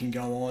that can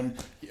go on.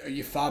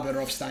 You're far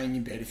better off staying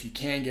in bed. If you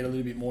can get a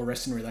little bit more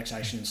rest and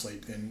relaxation and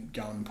sleep, then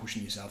going and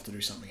pushing yourself to do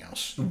something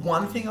else.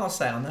 One thing I'll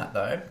say on that,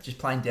 though, just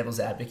playing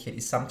devil's advocate,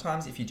 is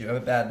sometimes if you do have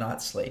a bad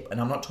night's sleep,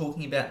 and I'm not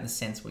talking about in the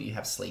sense where you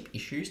have sleep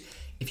issues,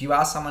 if you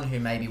are someone who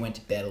maybe went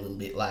to bed a little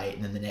bit late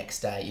and then the next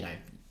day,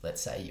 let's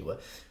say you were,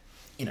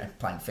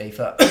 playing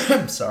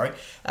FIFA, sorry,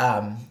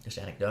 just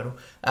anecdotal,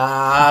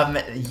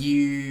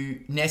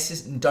 you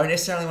don't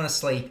necessarily want to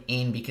sleep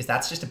in because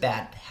that's just a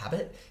bad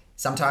habit.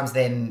 Sometimes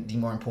then the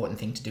more important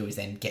thing to do is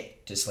then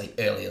get to sleep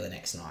earlier the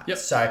next night. Yep.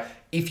 So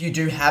if you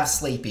do have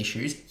sleep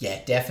issues,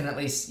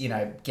 definitely,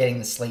 getting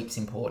the sleep's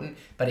important.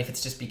 But if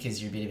it's just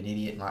because you're a bit of an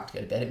idiot and like to go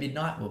to bed at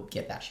midnight, we'll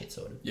get that shit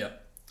sorted. Yeah,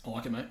 I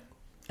like it, mate.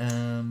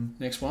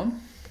 Next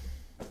one.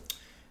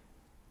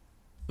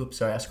 Oops,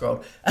 sorry, I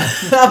scrolled.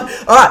 All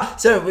right,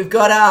 so we've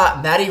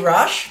got Matty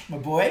Rush, my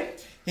boy.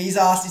 He's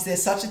asked, is there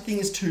such a thing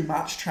as too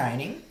much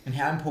training, and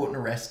how important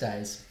are rest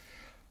days?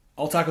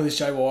 I'll tackle this,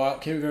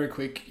 JY. Keep it very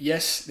quick.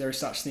 Yes, there is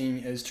such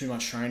thing as too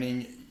much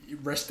training.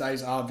 Rest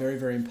days are very,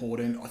 very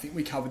important. I think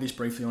we covered this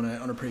briefly on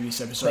a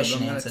previous episode.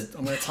 Question answered.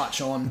 I'm going to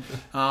touch on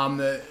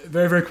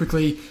very, very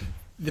quickly.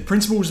 The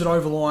principles that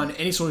overline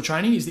any sort of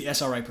training is the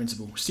SRA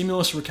principle: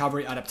 stimulus,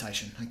 recovery,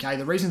 adaptation. Okay,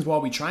 the reasons why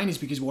we train is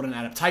because we want an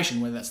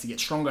adaptation, whether that's to get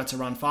stronger, to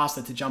run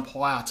faster, to jump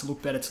higher, to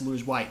look better, to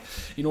lose weight.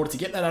 In order to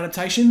get that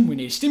adaptation, we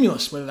need a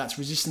stimulus, whether that's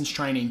resistance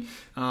training,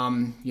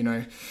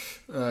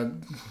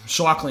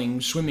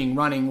 cycling, swimming,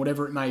 running,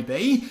 whatever it may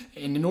be.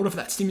 And in order for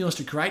that stimulus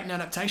to create an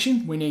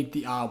adaptation, we need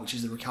the R, which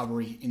is the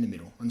recovery in the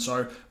middle. And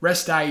so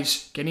rest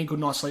days, getting a good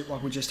night's sleep,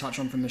 like we just touched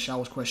on from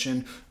Michelle's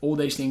question, all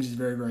these things is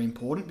very, very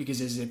important, because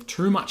there's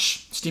too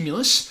much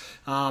stimulus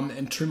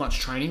and too much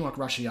training, like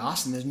Rushy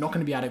asked, and there's not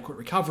going to be adequate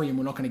recovery, and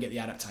we're not going to get the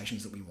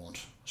adaptations that we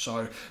want.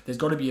 So there's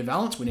got to be a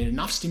balance. We need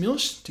enough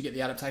stimulus to get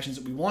the adaptations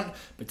that we want,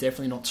 but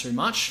definitely not too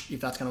much if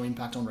that's going to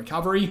impact on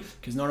recovery,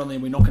 because not only are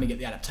we not going to get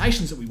the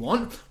adaptations that we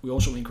want, we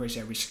also increase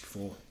our risk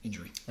for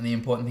injury. And the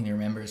important thing to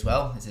remember as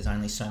well is there's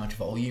only so much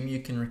volume you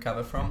can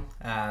recover from.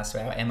 So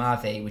our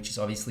MRV, which is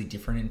obviously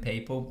different in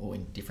people or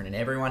different in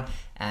everyone,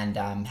 and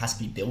has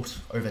to be built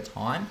over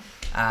time,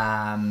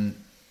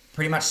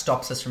 pretty much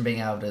stops us from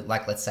being able to,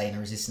 like, let's say in a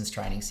resistance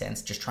training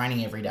sense, just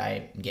training every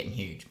day and getting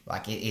huge.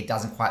 Like, it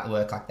doesn't quite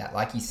work like that.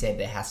 Like you said,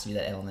 there has to be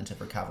that element of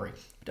recovery.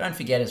 But don't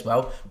forget as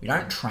well, we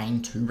don't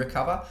train to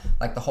recover.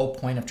 Like, the whole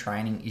point of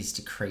training is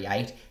to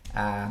create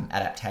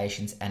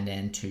adaptations and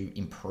then to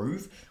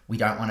improve. We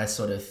don't want to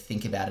sort of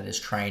think about it as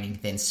training,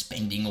 then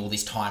spending all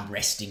this time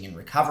resting and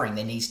recovering.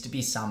 There needs to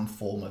be some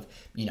form of,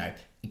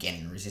 again,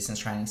 in a resistance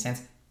training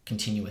sense,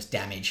 continuous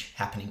damage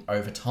happening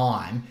over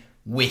time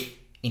with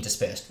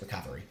interspersed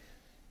recovery.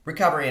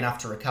 Recovery enough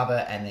to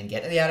recover and then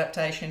get to the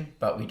adaptation,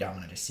 but we don't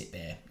want to just sit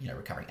there,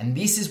 recovering. And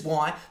this is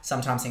why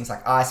sometimes things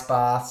like ice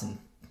baths and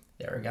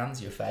Theraguns,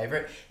 your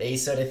favourite,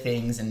 these sort of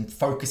things, and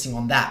focusing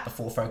on that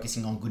before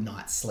focusing on good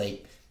night's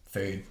sleep,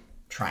 food,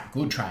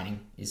 good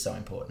training is so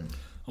important.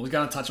 I was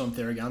going to touch on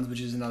Theraguns,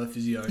 which is another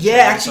physio.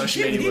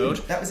 Social media world.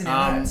 That was in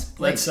our notes.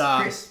 Let's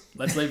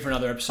leave for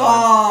another episode.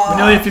 We're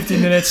nearly at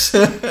 15 minutes.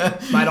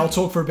 Mate, I'll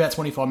talk for about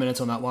 25 minutes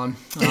on that one.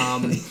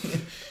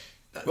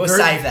 We'll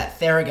save that.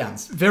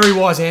 Theraguns. Very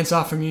wise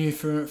answer from you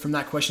from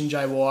that question,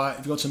 JY. If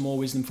you've got some more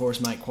wisdom for us,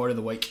 mate, quote of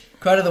the week.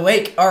 Quote of the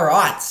week. All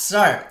right.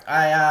 So,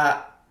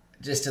 I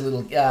just a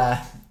little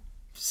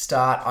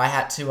start. I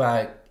had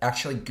to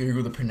actually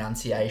Google the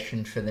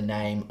pronunciation for the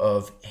name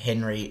of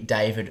Henry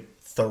David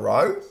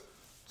Thoreau.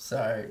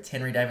 So it's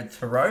Henry David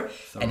Thoreau,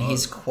 and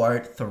his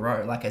quote,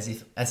 Thoreau, like as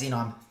in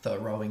I'm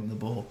throwing the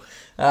ball.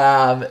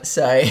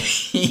 So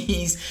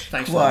his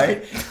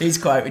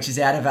quote, which is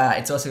out of,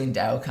 it's also in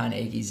Dale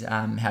Carnegie's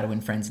How to Win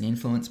Friends and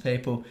Influence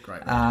People.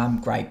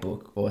 Great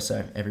book.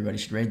 Also, everybody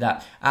should read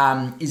that.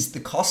 Is the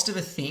cost of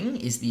a thing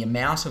is the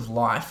amount of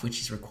life which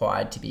is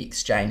required to be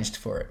exchanged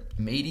for it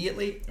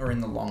immediately or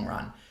in the long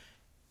run.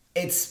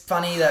 It's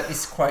funny that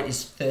this quote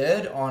is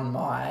third on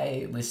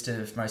my list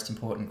of most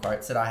important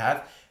quotes that I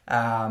have.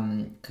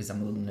 Because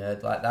I'm a little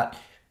nerd like that.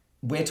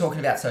 We're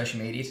talking about social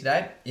media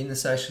today. In the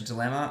social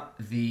dilemma,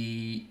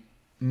 and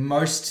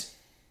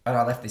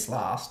I left this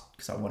last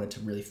because I wanted to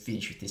really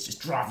finish with this, just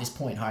drive this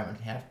point home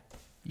and how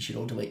you should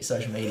all delete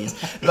social medias.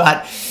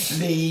 But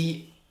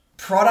the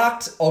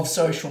product of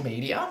social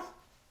media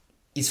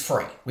is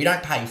free. We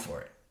don't pay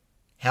for it.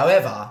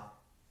 However,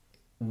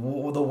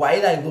 the way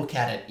they look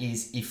at it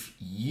is if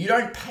you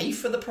don't pay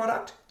for the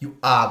product, you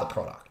are the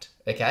product.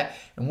 Okay?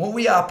 And what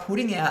we are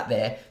putting out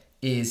there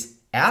is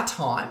our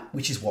time,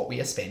 which is what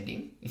we are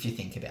spending. If you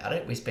think about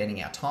it, we're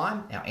spending our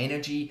time, our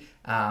energy,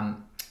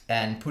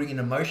 and putting an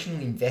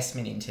emotional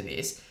investment into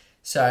this.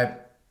 So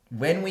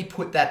when we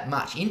put that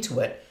much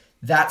into it,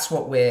 that's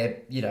what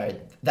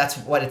that's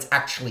what it's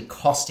actually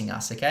costing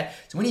us. Okay.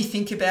 So when you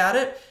think about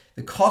it,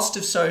 the cost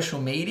of social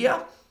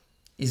media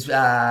is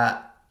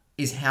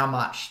how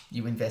much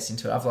you invest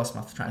into it. I've lost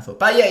my train of thought,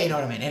 but yeah, you know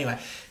what I mean. Anyway,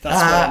 that's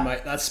spot on,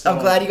 mate. That's spot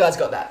I'm glad you guys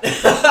got that.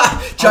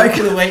 Joke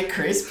of the week,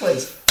 Chris.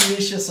 Please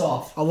finish us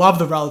off. I love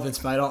the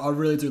relevance, mate. I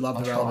really do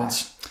love the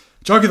relevance.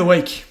 Joke of the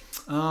week.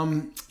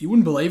 You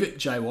wouldn't believe it,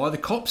 JY. The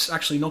cops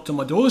actually knocked on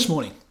my door this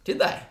morning. Did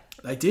they?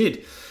 They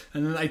did.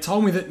 And then they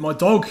told me that my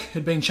dog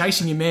had been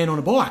chasing a man on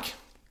a bike.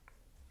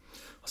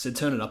 I said,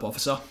 turn it up,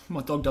 officer.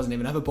 My dog doesn't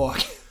even have a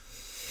bike.